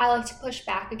I like to push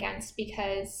back against,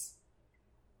 because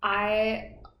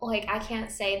I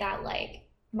can't say that like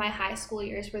my high school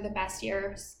years were the best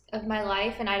years of my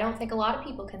life, and I don't think a lot of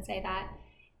people can say that.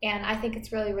 And I think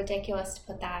it's really ridiculous to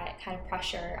put that kind of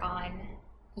pressure on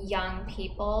young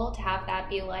people, to have that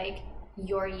be like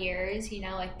your years, you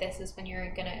know, like this is when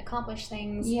you're gonna accomplish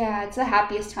things. Yeah, it's the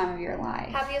happiest time of your life.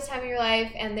 Happiest time of your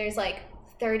life, and there's like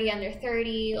 30 under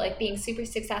 30, like being super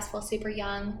successful, super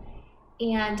young.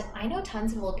 And I know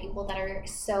tons of old people that are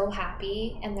so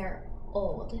happy and they're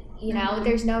old, you know.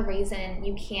 There's no reason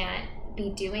you can't be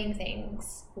doing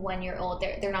things when you're old.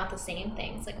 They're not the same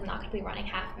things. Like I'm not gonna be running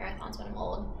half marathons when I'm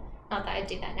old. Not that I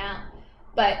do that now,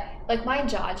 but like my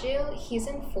Jaju, he's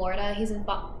in Florida. He's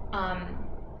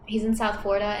in South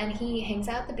Florida, and he hangs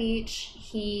out at the beach.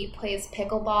 He plays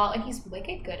pickleball, and he's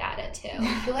wicked good at it too.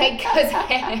 He like goes at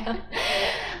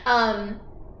him.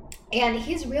 And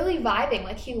he's really vibing.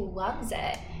 Like he loves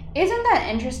it. Isn't that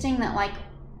interesting that like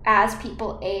as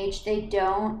people age, they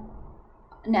don't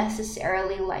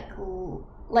necessarily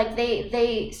like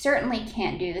they certainly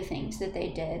can't do the things that they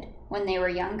did when they were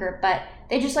younger, but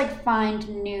they just like find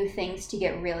new things to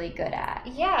get really good at.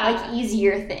 Yeah. Like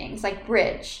easier things like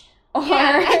bridge or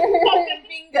Yeah.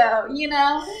 bingo, you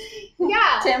know?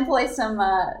 Yeah. To employ some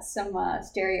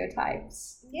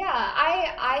stereotypes. Yeah,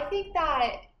 I think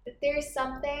that there's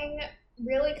something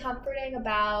really comforting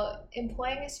about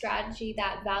employing a strategy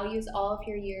that values all of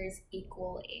your years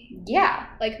equally. Yeah.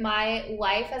 Like my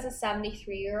life as a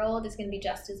 73-year-old is going to be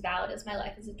just as valid as my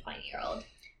life as a 20-year-old.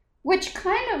 Which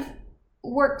kind of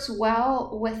works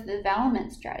well with the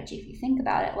development strategy if you think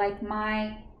about it. Like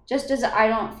just as I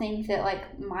don't think that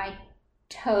like my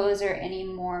toes are any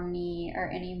more me or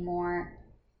any more,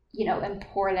 you know,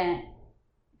 important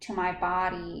to my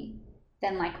body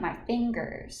than like my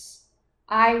fingers,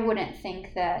 I wouldn't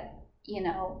think that, you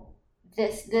know,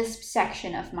 this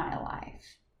section of my life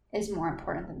is more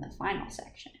important than the final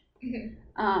section.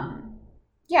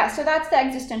 Yeah, so that's the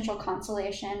existential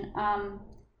consolation.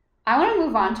 I want to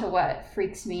move on to what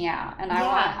freaks me out, and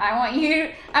I want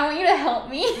you to help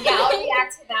me. Yeah, I'll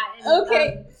react to that and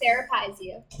okay. Therapize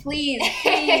you. Please,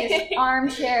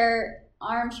 armchair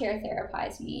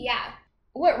therapize me. Yeah.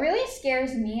 What really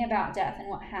scares me about death, and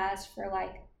what has for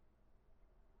like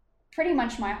pretty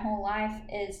much my whole life,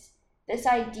 is this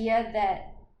idea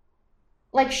that,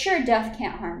 like, sure, death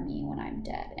can't harm me when I'm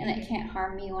dead, and it can't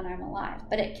harm me when I'm alive,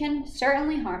 but it can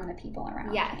certainly harm the people around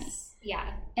me. Yes.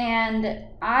 Yeah. And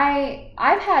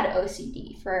I've had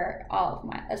OCD for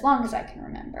as long as I can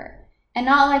remember, and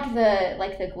not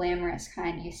like the glamorous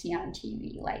kind you see on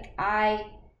TV. Like I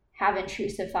have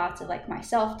intrusive thoughts of like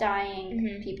myself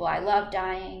dying, people I love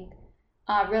dying,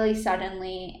 really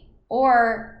suddenly.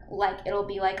 Or like it'll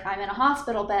be like I'm in a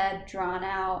hospital bed, drawn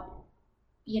out,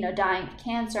 you know, dying of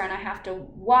cancer, and I have to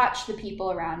watch the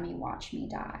people around me watch me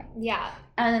die. Yeah.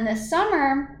 And then this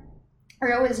summer, or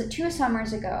it was 2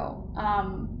 summers ago,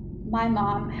 my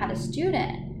mom had a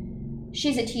student.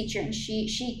 She's a teacher, and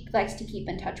she likes to keep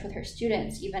in touch with her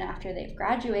students even after they've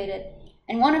graduated.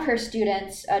 And one of her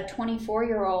students, a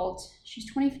 24-year-old,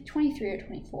 she's 23 or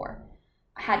 24,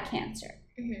 had cancer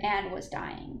and was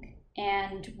dying.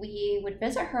 And we would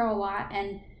visit her a lot,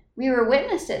 and we were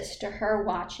witnesses to her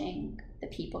watching the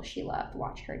people she loved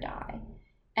watch her die.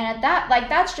 And at that, like,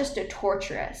 that's just a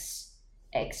torturous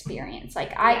experience.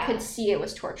 Like, I could see it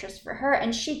was torturous for her,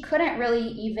 and she couldn't really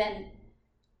even,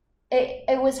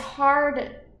 it was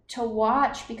hard to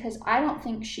watch because I don't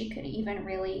think she could even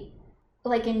really,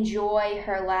 like, enjoy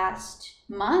her last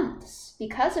months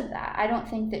because of that. I don't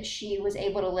think that she was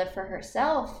able to live for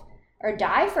herself or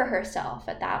die for herself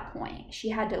at that point. She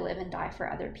had to live and die for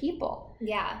other people.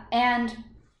 Yeah. And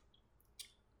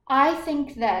I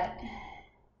think that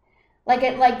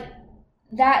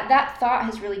that thought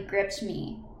has really gripped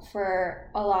me for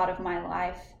a lot of my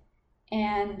life.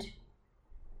 And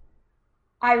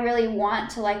I really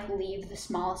want to like leave the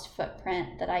smallest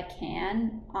footprint that I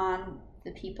can on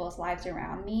the people's lives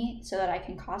around me so that I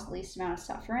can cause the least amount of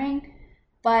suffering.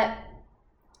 But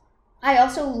I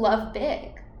also love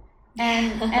big.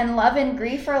 And love and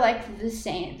grief are like the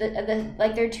same.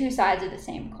 Like they're two sides of the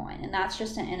same coin, and that's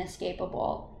just an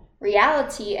inescapable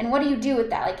reality. And what do you do with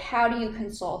that? Like, how do you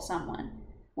console someone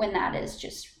when that is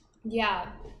just... Yeah.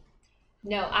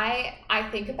 No, I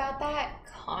think about that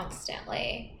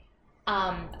constantly.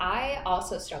 I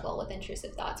also struggle with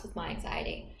intrusive thoughts with my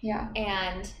anxiety. Yeah.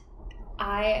 And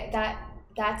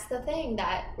that's the thing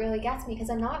that really gets me, because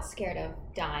I'm not scared of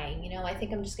dying. You know, I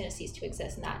think I'm just going to cease to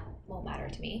exist, and that won't matter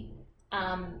to me.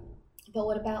 But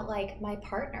what about like my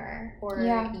partner or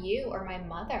you or my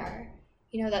mother?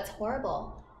 You know, that's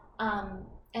horrible.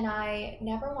 And I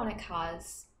never want to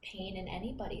cause pain in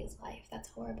anybody's life. That's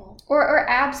horrible. Or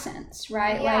absence,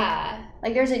 right? Yeah.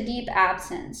 Like there's a deep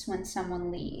absence when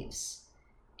someone leaves.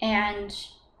 And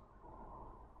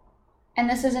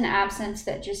this is an absence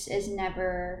that just is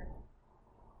never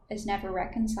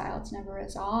reconciled. It's never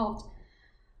resolved.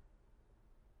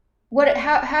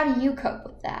 How do you cope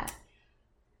with that?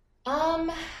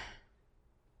 I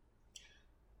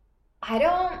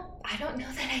don't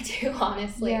know that I do,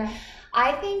 honestly. Yeah.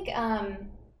 I think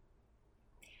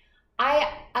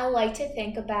I like to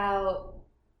think about,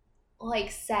 like,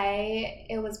 say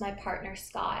it was my partner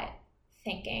Scott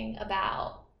thinking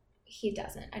about, he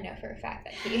doesn't. I know for a fact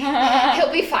that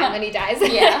he'll be fine when he dies.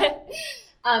 Yeah.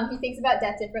 He thinks about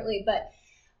death differently, but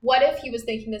what if he was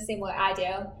thinking the same way I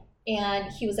do,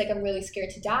 and he was like, I'm really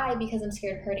scared to die because I'm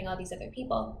scared of hurting all these other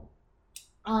people.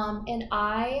 And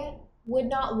I would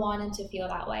not want him to feel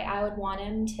that way. I would want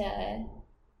him to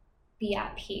be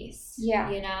at peace. Yeah.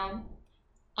 You know?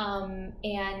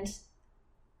 And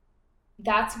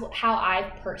that's how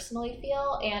I personally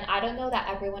feel. And I don't know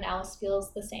that everyone else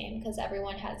feels the same, because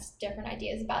everyone has different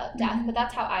ideas about death, but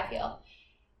that's how I feel.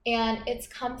 And it's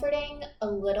comforting a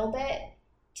little bit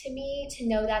to me to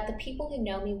know that the people who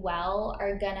know me well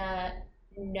are gonna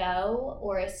know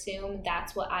or assume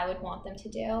that's what I would want them to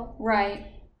do. Right.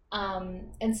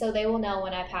 And so they will know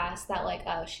when I pass that, like,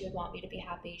 oh, she would want me to be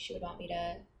happy. She would want me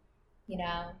to, you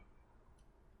know,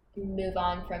 move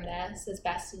on from this as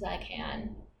best as I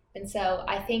can. And so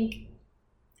I think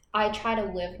I try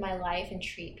to live my life and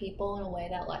treat people in a way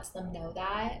that lets them know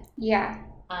that. Yeah.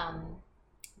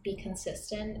 Be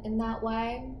consistent in that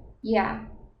way. Yeah.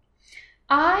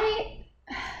 I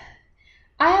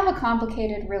have a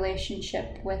complicated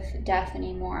relationship with death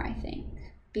anymore, I think,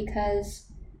 because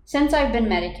since I've been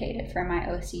medicated for my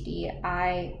OCD,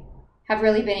 I have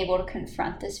really been able to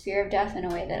confront this fear of death in a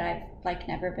way that I've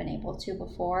never been able to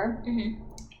before. Mm-hmm.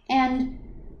 And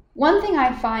one thing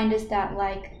I find is that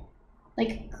like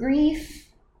grief,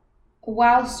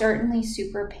 while certainly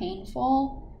super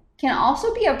painful, can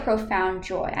also be a profound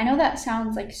joy. I know that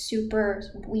sounds like super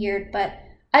weird, but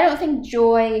I don't think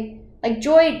joy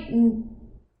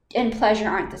and pleasure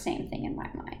aren't the same thing in my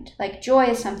mind. Like, joy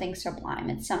is something sublime.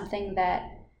 It's something that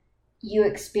you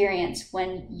experience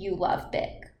when you love big,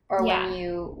 or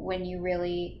when you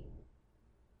really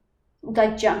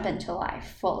like jump into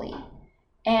life fully.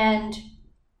 And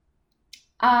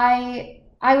I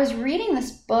was reading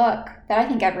this book that I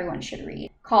think everyone should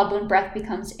read, called When Breath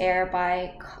Becomes Air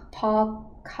by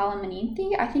Paul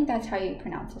Kalanithi. I think that's how you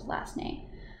pronounce his last name.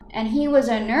 And he was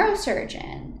a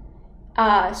neurosurgeon,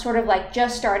 sort of like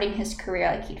just starting his career.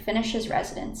 Like, he'd finished his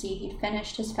residency, he'd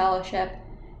finished his fellowship,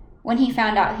 when he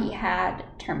found out he had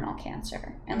terminal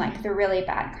cancer, and like the really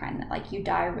bad kind that like you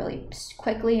die really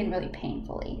quickly and really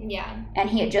painfully. Yeah. And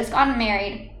he had just gotten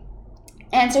married.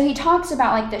 And so he talks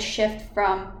about like the shift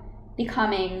from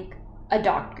becoming a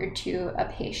doctor to a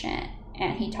patient.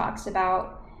 And he talks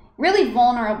about really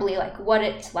vulnerably like what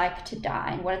it's like to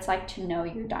die and what it's like to know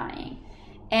you're dying.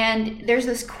 And there's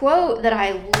this quote that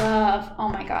I love. Oh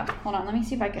my God. Hold on. Let me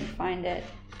see if I can find it.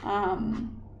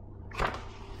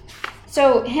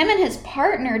 So him and his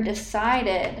partner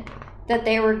decided that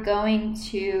they were going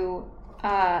to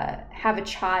have a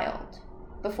child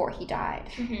before he died,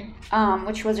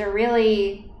 which was a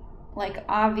really, like,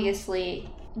 obviously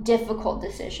difficult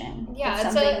decision. Yeah,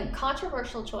 it's a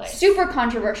controversial choice. Super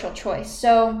controversial choice.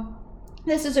 So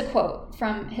this is a quote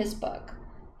from his book.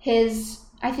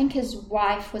 I think his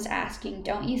wife was asking,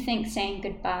 "Don't you think saying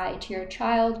goodbye to your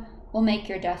child will make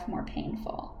your death more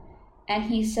painful?" And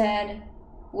he said,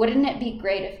 "Wouldn't it be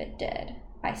great if it did?"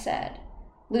 I said.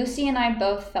 Lucy and I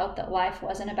both felt that life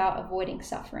wasn't about avoiding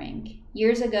suffering.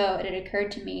 Years ago, it had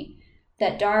occurred to me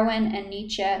that Darwin and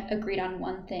Nietzsche agreed on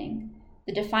one thing.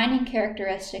 The defining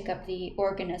characteristic of the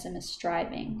organism is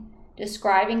striving.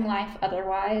 Describing life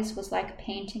otherwise was like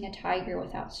painting a tiger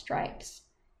without stripes.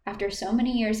 After so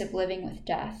many years of living with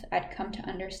death, I'd come to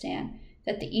understand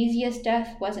that the easiest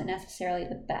death wasn't necessarily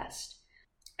the best.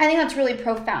 I think that's really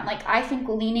profound. Like, I think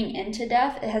leaning into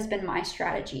death, it has been my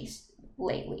strategy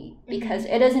lately, because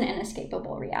it is an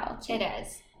inescapable reality. It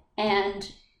is.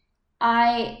 And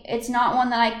it's not one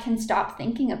that I can stop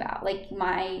thinking about. Like,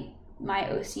 my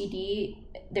OCD,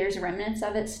 there's remnants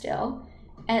of it still,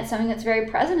 and it's something that's very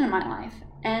present in my life.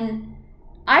 And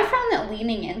I found that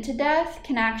leaning into death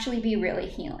can actually be really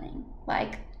healing.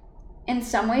 Like, in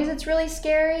some ways it's really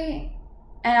scary,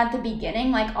 and at the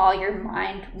beginning, like, all your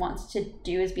mind wants to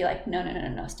do is be like,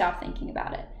 no, stop thinking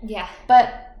about it. Yeah.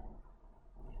 But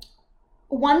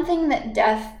one thing that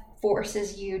death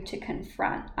forces you to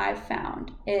confront, I've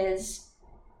found, is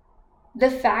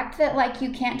the fact that, like,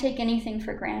 you can't take anything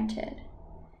for granted.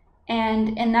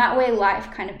 And in that way,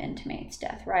 life kind of intimates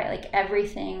death, right? Like,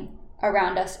 everything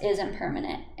around us is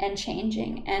impermanent and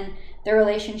changing, and the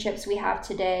relationships we have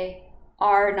today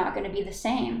are not going to be the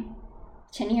same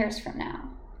 10 years from now,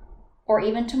 or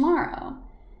even tomorrow.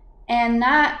 And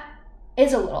that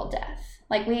is a little death.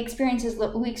 Like, we experience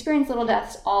little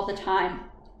deaths all the time.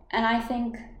 And I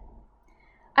think,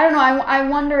 I don't know, I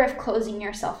wonder if closing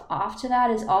yourself off to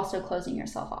that is also closing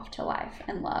yourself off to life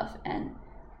and love and,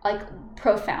 like,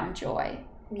 profound joy.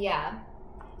 Yeah.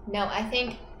 No, I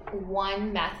think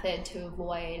one method to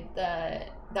avoid the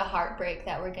heartbreak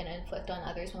that we're going to inflict on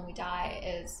others when we die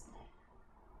is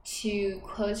to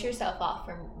close yourself off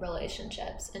from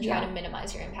relationships and try to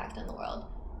minimize your impact on the world,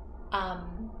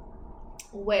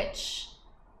 which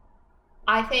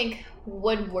I think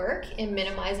would work in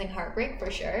minimizing heartbreak for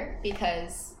sure,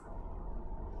 because,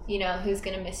 you know, who's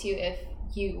going to miss you if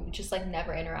you just, like,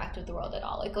 never interact with the world at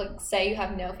all? Like say you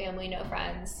have no family, no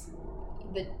friends,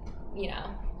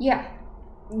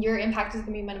 your impact is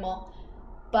going to be minimal,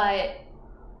 but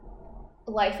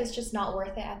life is just not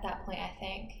worth it at that point, I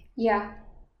think. Yeah.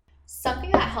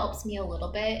 Something that helps me a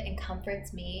little bit and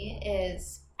comforts me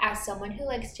is, as someone who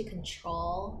likes to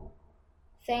control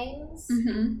things,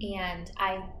 and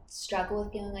I struggle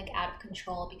with feeling, like, out of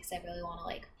control because I really want to,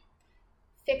 like,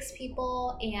 fix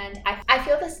people, and I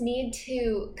feel this need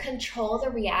to control the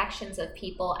reactions of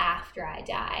people after I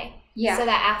die. Yeah. So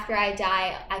that after I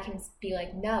die, I can be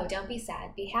like, no, don't be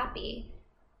sad, be happy.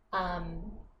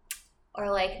 Or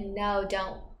like, no,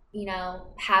 don't,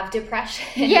 have depression.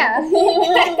 Yeah.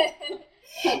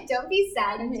 Don't be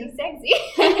sad and too sexy.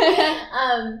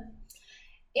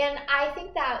 And I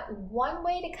think that one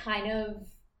way to kind of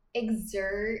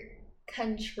exert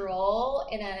control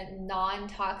in a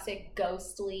non-toxic,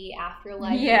 ghostly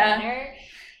afterlife manner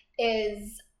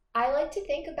is, I like to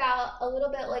think about a little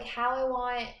bit, like, how I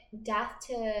want death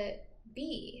to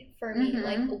be for me,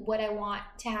 like what I want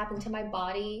to happen to my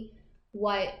body,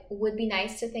 what would be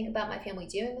nice to think about my family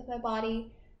doing with my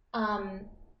body,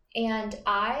 and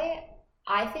I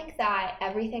think that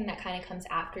everything that kind of comes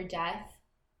after death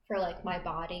for, like, my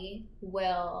body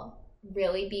will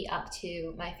really be up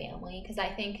to my family, because I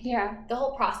think the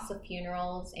whole process of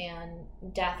funerals and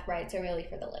death rites are really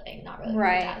for the living, not really for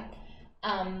the death.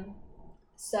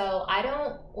 So I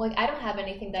don't have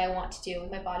anything that I want to do with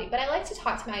my body, but I like to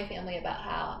talk to my family about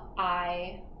how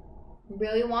I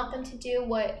really want them to do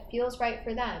what feels right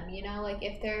for them. Like,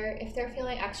 if they're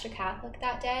feeling extra Catholic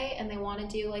that day and they want to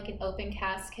do, like, an open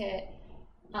casket,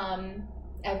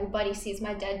 everybody sees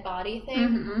my dead body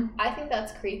thing, I think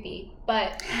that's creepy,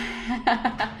 but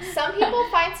some people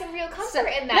find some real comfort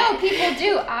in that. No, people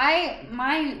do.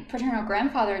 My paternal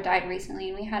grandfather died recently,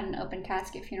 and we had an open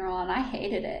casket funeral, and I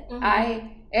hated it.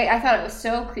 I thought it was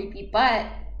so creepy, but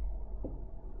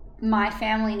my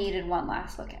family needed one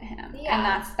last look at him,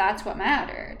 and that's what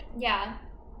mattered.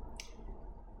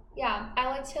 Yeah, I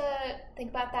like to think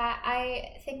about that.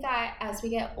 I think that as we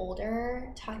get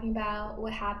older, talking about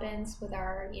what happens with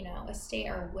our, estate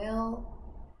or will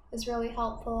is really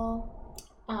helpful.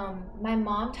 My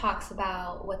mom talks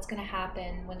about what's going to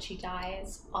happen when she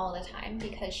dies all the time,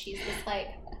 because she's just like,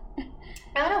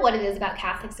 I don't know what it is about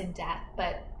Catholics and death,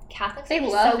 but Catholics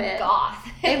are so goth.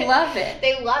 They love it.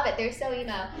 They love it. They're so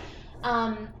emo.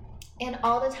 And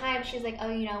all the time she's like, oh,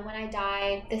 when I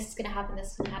die, this is going to happen,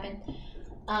 this is going to happen.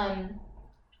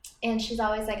 And she's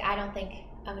always like, I don't think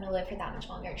I'm going to live for that much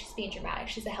longer. She's being dramatic.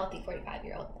 She's a healthy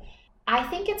 45-year-old. I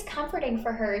think it's comforting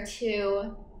for her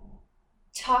to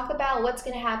talk about what's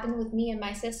going to happen with me and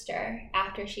my sister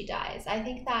after she dies. I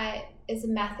think that is a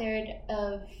method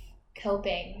of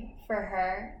coping for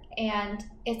her. And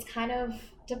it's kind of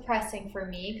depressing for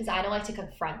me because I don't like to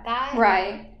confront that.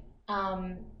 Right.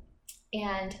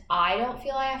 And I don't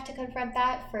feel I have to confront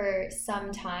that for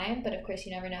some time, but of course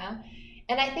you never know.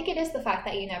 And I think it is the fact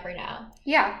that you never know.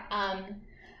 Yeah.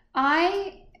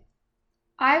 I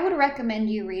I would recommend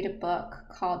you read a book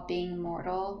called Being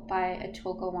Mortal by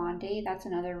Atul Gawande. That's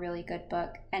another really good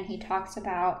book. And he talks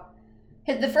about,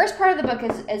 the first part of the book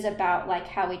is about like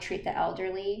how we treat the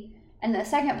elderly. And the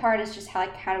second part is just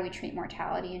how do we treat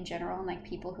mortality in general and like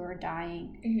people who are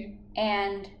dying. Mm-hmm.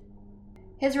 And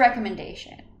his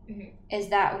recommendation is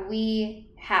that we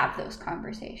have those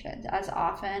conversations as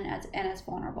often and as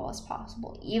vulnerable as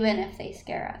possible, even if they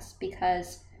scare us,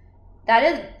 because that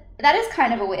is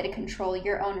kind of a way to control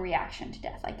your own reaction to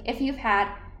death. Like if you've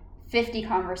had 50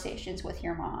 conversations with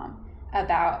your mom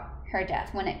about her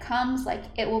death, when it comes, like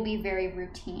it will be very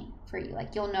routine for you.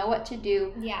 Like you'll know what to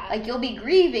do. Yeah. Like you'll be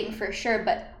grieving for sure,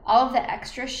 but all of the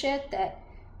extra shit that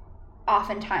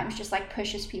oftentimes just like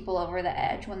pushes people over the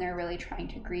edge when they're really trying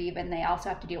to grieve, and they also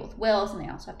have to deal with wills, and they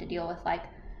also have to deal with like,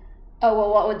 oh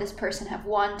well, what would this person have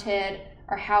wanted,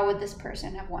 or how would this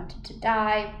person have wanted to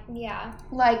die? Yeah.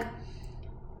 Like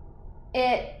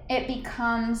it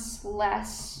becomes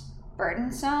less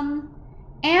burdensome,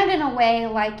 and in a way,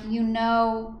 like, you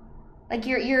know, like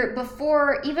you're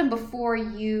before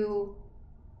you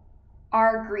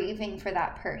are grieving for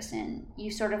that person,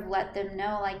 you sort of let them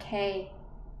know like, hey,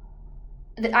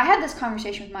 I had this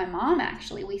conversation with my mom,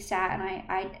 actually. We sat and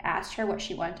I asked her what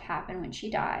she wanted to happen when she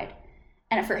died.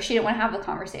 And at first she didn't want to have the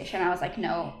conversation. I was like,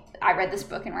 no, I read this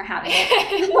book and we're having it.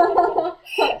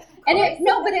 And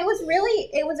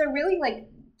it was a really like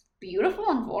beautiful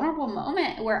and vulnerable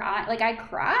moment where I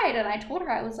cried, and I told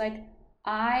her, I was like,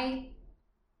 I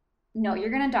know you're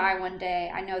going to die one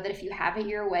day. I know that if you have it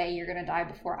your way, you're going to die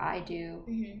before I do.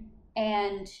 Mm-hmm.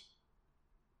 And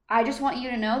I just want you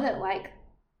to know that, like,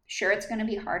 sure, it's going to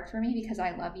be hard for me because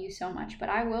I love you so much, but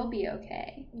I will be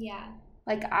okay. Yeah.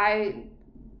 Like, I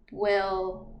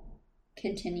will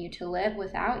continue to live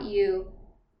without you,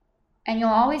 and you'll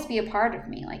always be a part of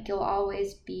me. Like, you'll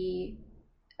always be...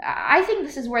 I think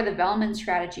this is where the Velleman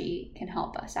strategy can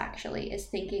help us, actually, is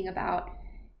thinking about,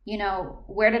 you know,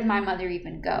 where did my mother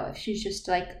even go if she's just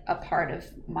like a part of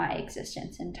my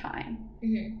existence in time?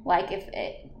 Mm-hmm. Like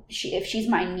if she's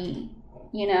my knee,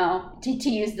 you know, to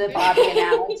use the Bobby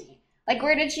analogy, like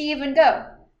where did she even go?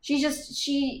 She's just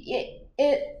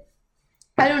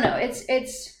I don't know.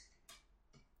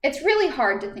 It's really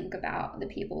hard to think about the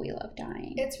people we love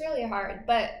dying. It's really hard,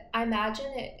 but I imagine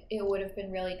it would have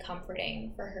been really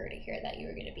comforting for her to hear that you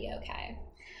were going to be okay.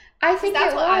 I think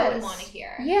that's what I would want to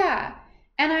hear. Yeah.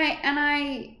 And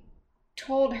I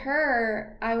told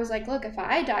her, I was like, look, if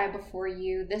I die before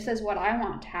you, this is what I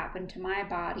want to happen to my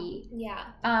body.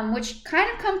 Yeah. Which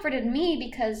kind of comforted me,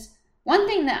 because one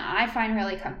thing that I find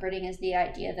really comforting is the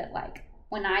idea that, like,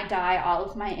 when I die, all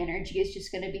of my energy is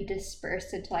just going to be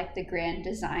dispersed into like the grand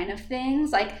design of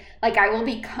things. Like I will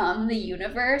become the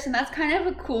universe, and that's kind of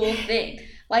a cool thing.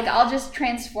 Like I'll just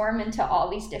transform into all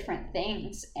these different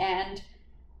things, and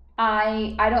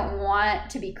I don't want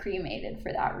to be cremated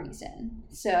for that reason.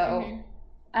 So,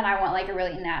 and I want like a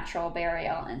really natural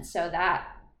burial. And so that,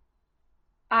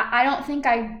 I don't think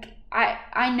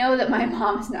I know that my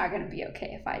mom is not going to be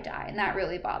okay if I die, and that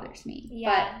really bothers me. Yeah.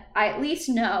 But I at least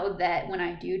know that when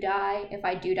I do die, if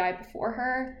I do die before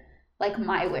her, like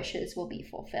my wishes will be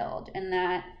fulfilled, and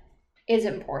that is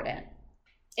important.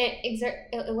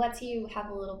 It lets you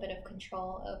have a little bit of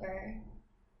control over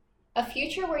a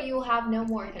future where you will have no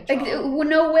more control. Like,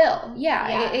 no will.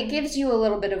 Yeah. It gives you a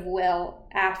little bit of will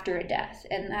after a death,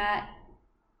 and that,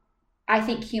 I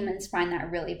think humans find that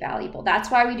really valuable.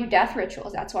 That's why we do death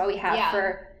rituals. That's why we have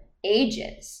for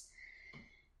ages.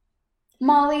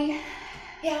 Molly.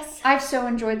 Yes. I've so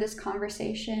enjoyed this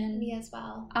conversation. Me as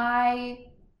well. I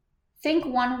think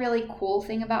one really cool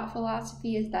thing about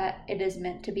philosophy is that it is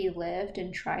meant to be lived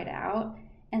and tried out.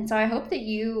 And so I hope that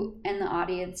you and the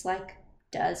audience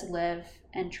does live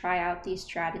and try out these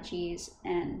strategies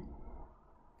and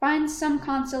find some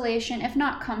consolation, if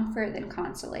not comfort, then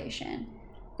consolation.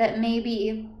 That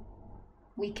maybe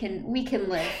we can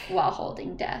live while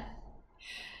holding death.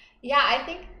 Yeah, I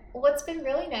think what's been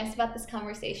really nice about this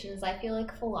conversation is I feel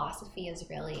like philosophy is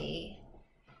really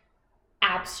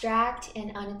abstract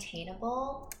and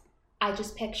unattainable. I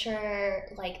just picture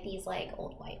like these like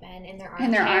old white men in their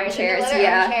armchairs,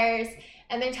 armchairs,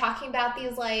 and they're talking about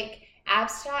these like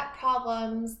abstract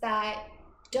problems that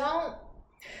don't,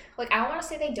 like, I want to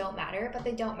say they don't matter, but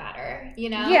they don't matter, you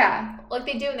know? Yeah. Like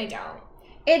they do and they don't.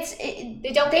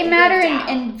 They matter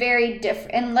in very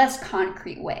different and less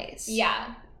concrete ways.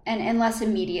 Yeah. And in less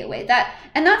immediate way.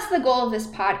 That's the goal of this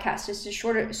podcast, is to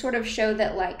sort of show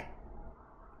that, like,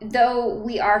 though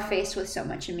we are faced with so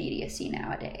much immediacy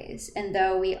nowadays, and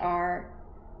though we are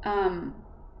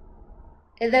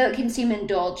though it can seem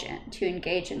indulgent to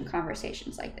engage in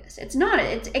conversations like this, it's not.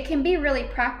 It can be really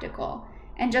practical.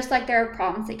 And just like there are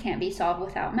problems that can't be solved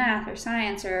without math or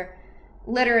science or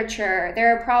literature,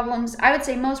 there are problems, I would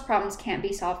say most problems can't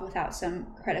be solved without some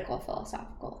critical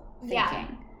philosophical thinking. Yeah.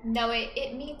 No,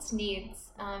 it meets needs.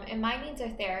 And my needs are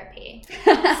therapy.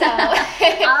 So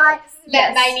my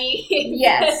needs.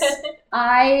 Yes.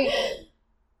 I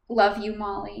love you,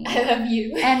 Molly. I love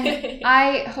you. And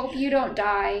I hope you don't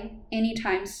die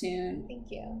anytime soon.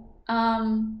 Thank you.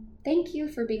 Thank you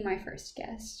for being my first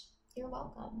guest. You're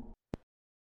welcome.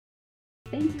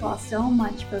 Thank you all so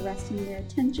much for resting your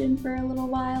attention for a little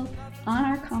while on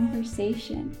our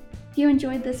conversation. If you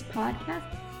enjoyed this podcast,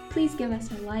 please give us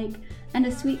a like and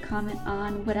a sweet comment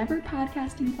on whatever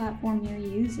podcasting platform you're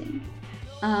using.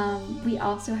 We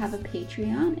also have a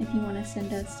Patreon if you want to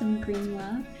send us some green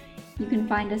love. You can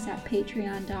find us at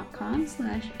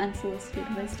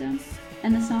patreon.com/unsolicitedwisdom.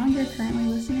 And the song you're currently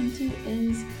listening to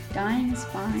is Dying is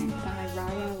Fine by Ra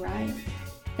Ra Riot.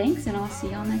 Thanks, and I'll see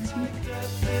y'all next week.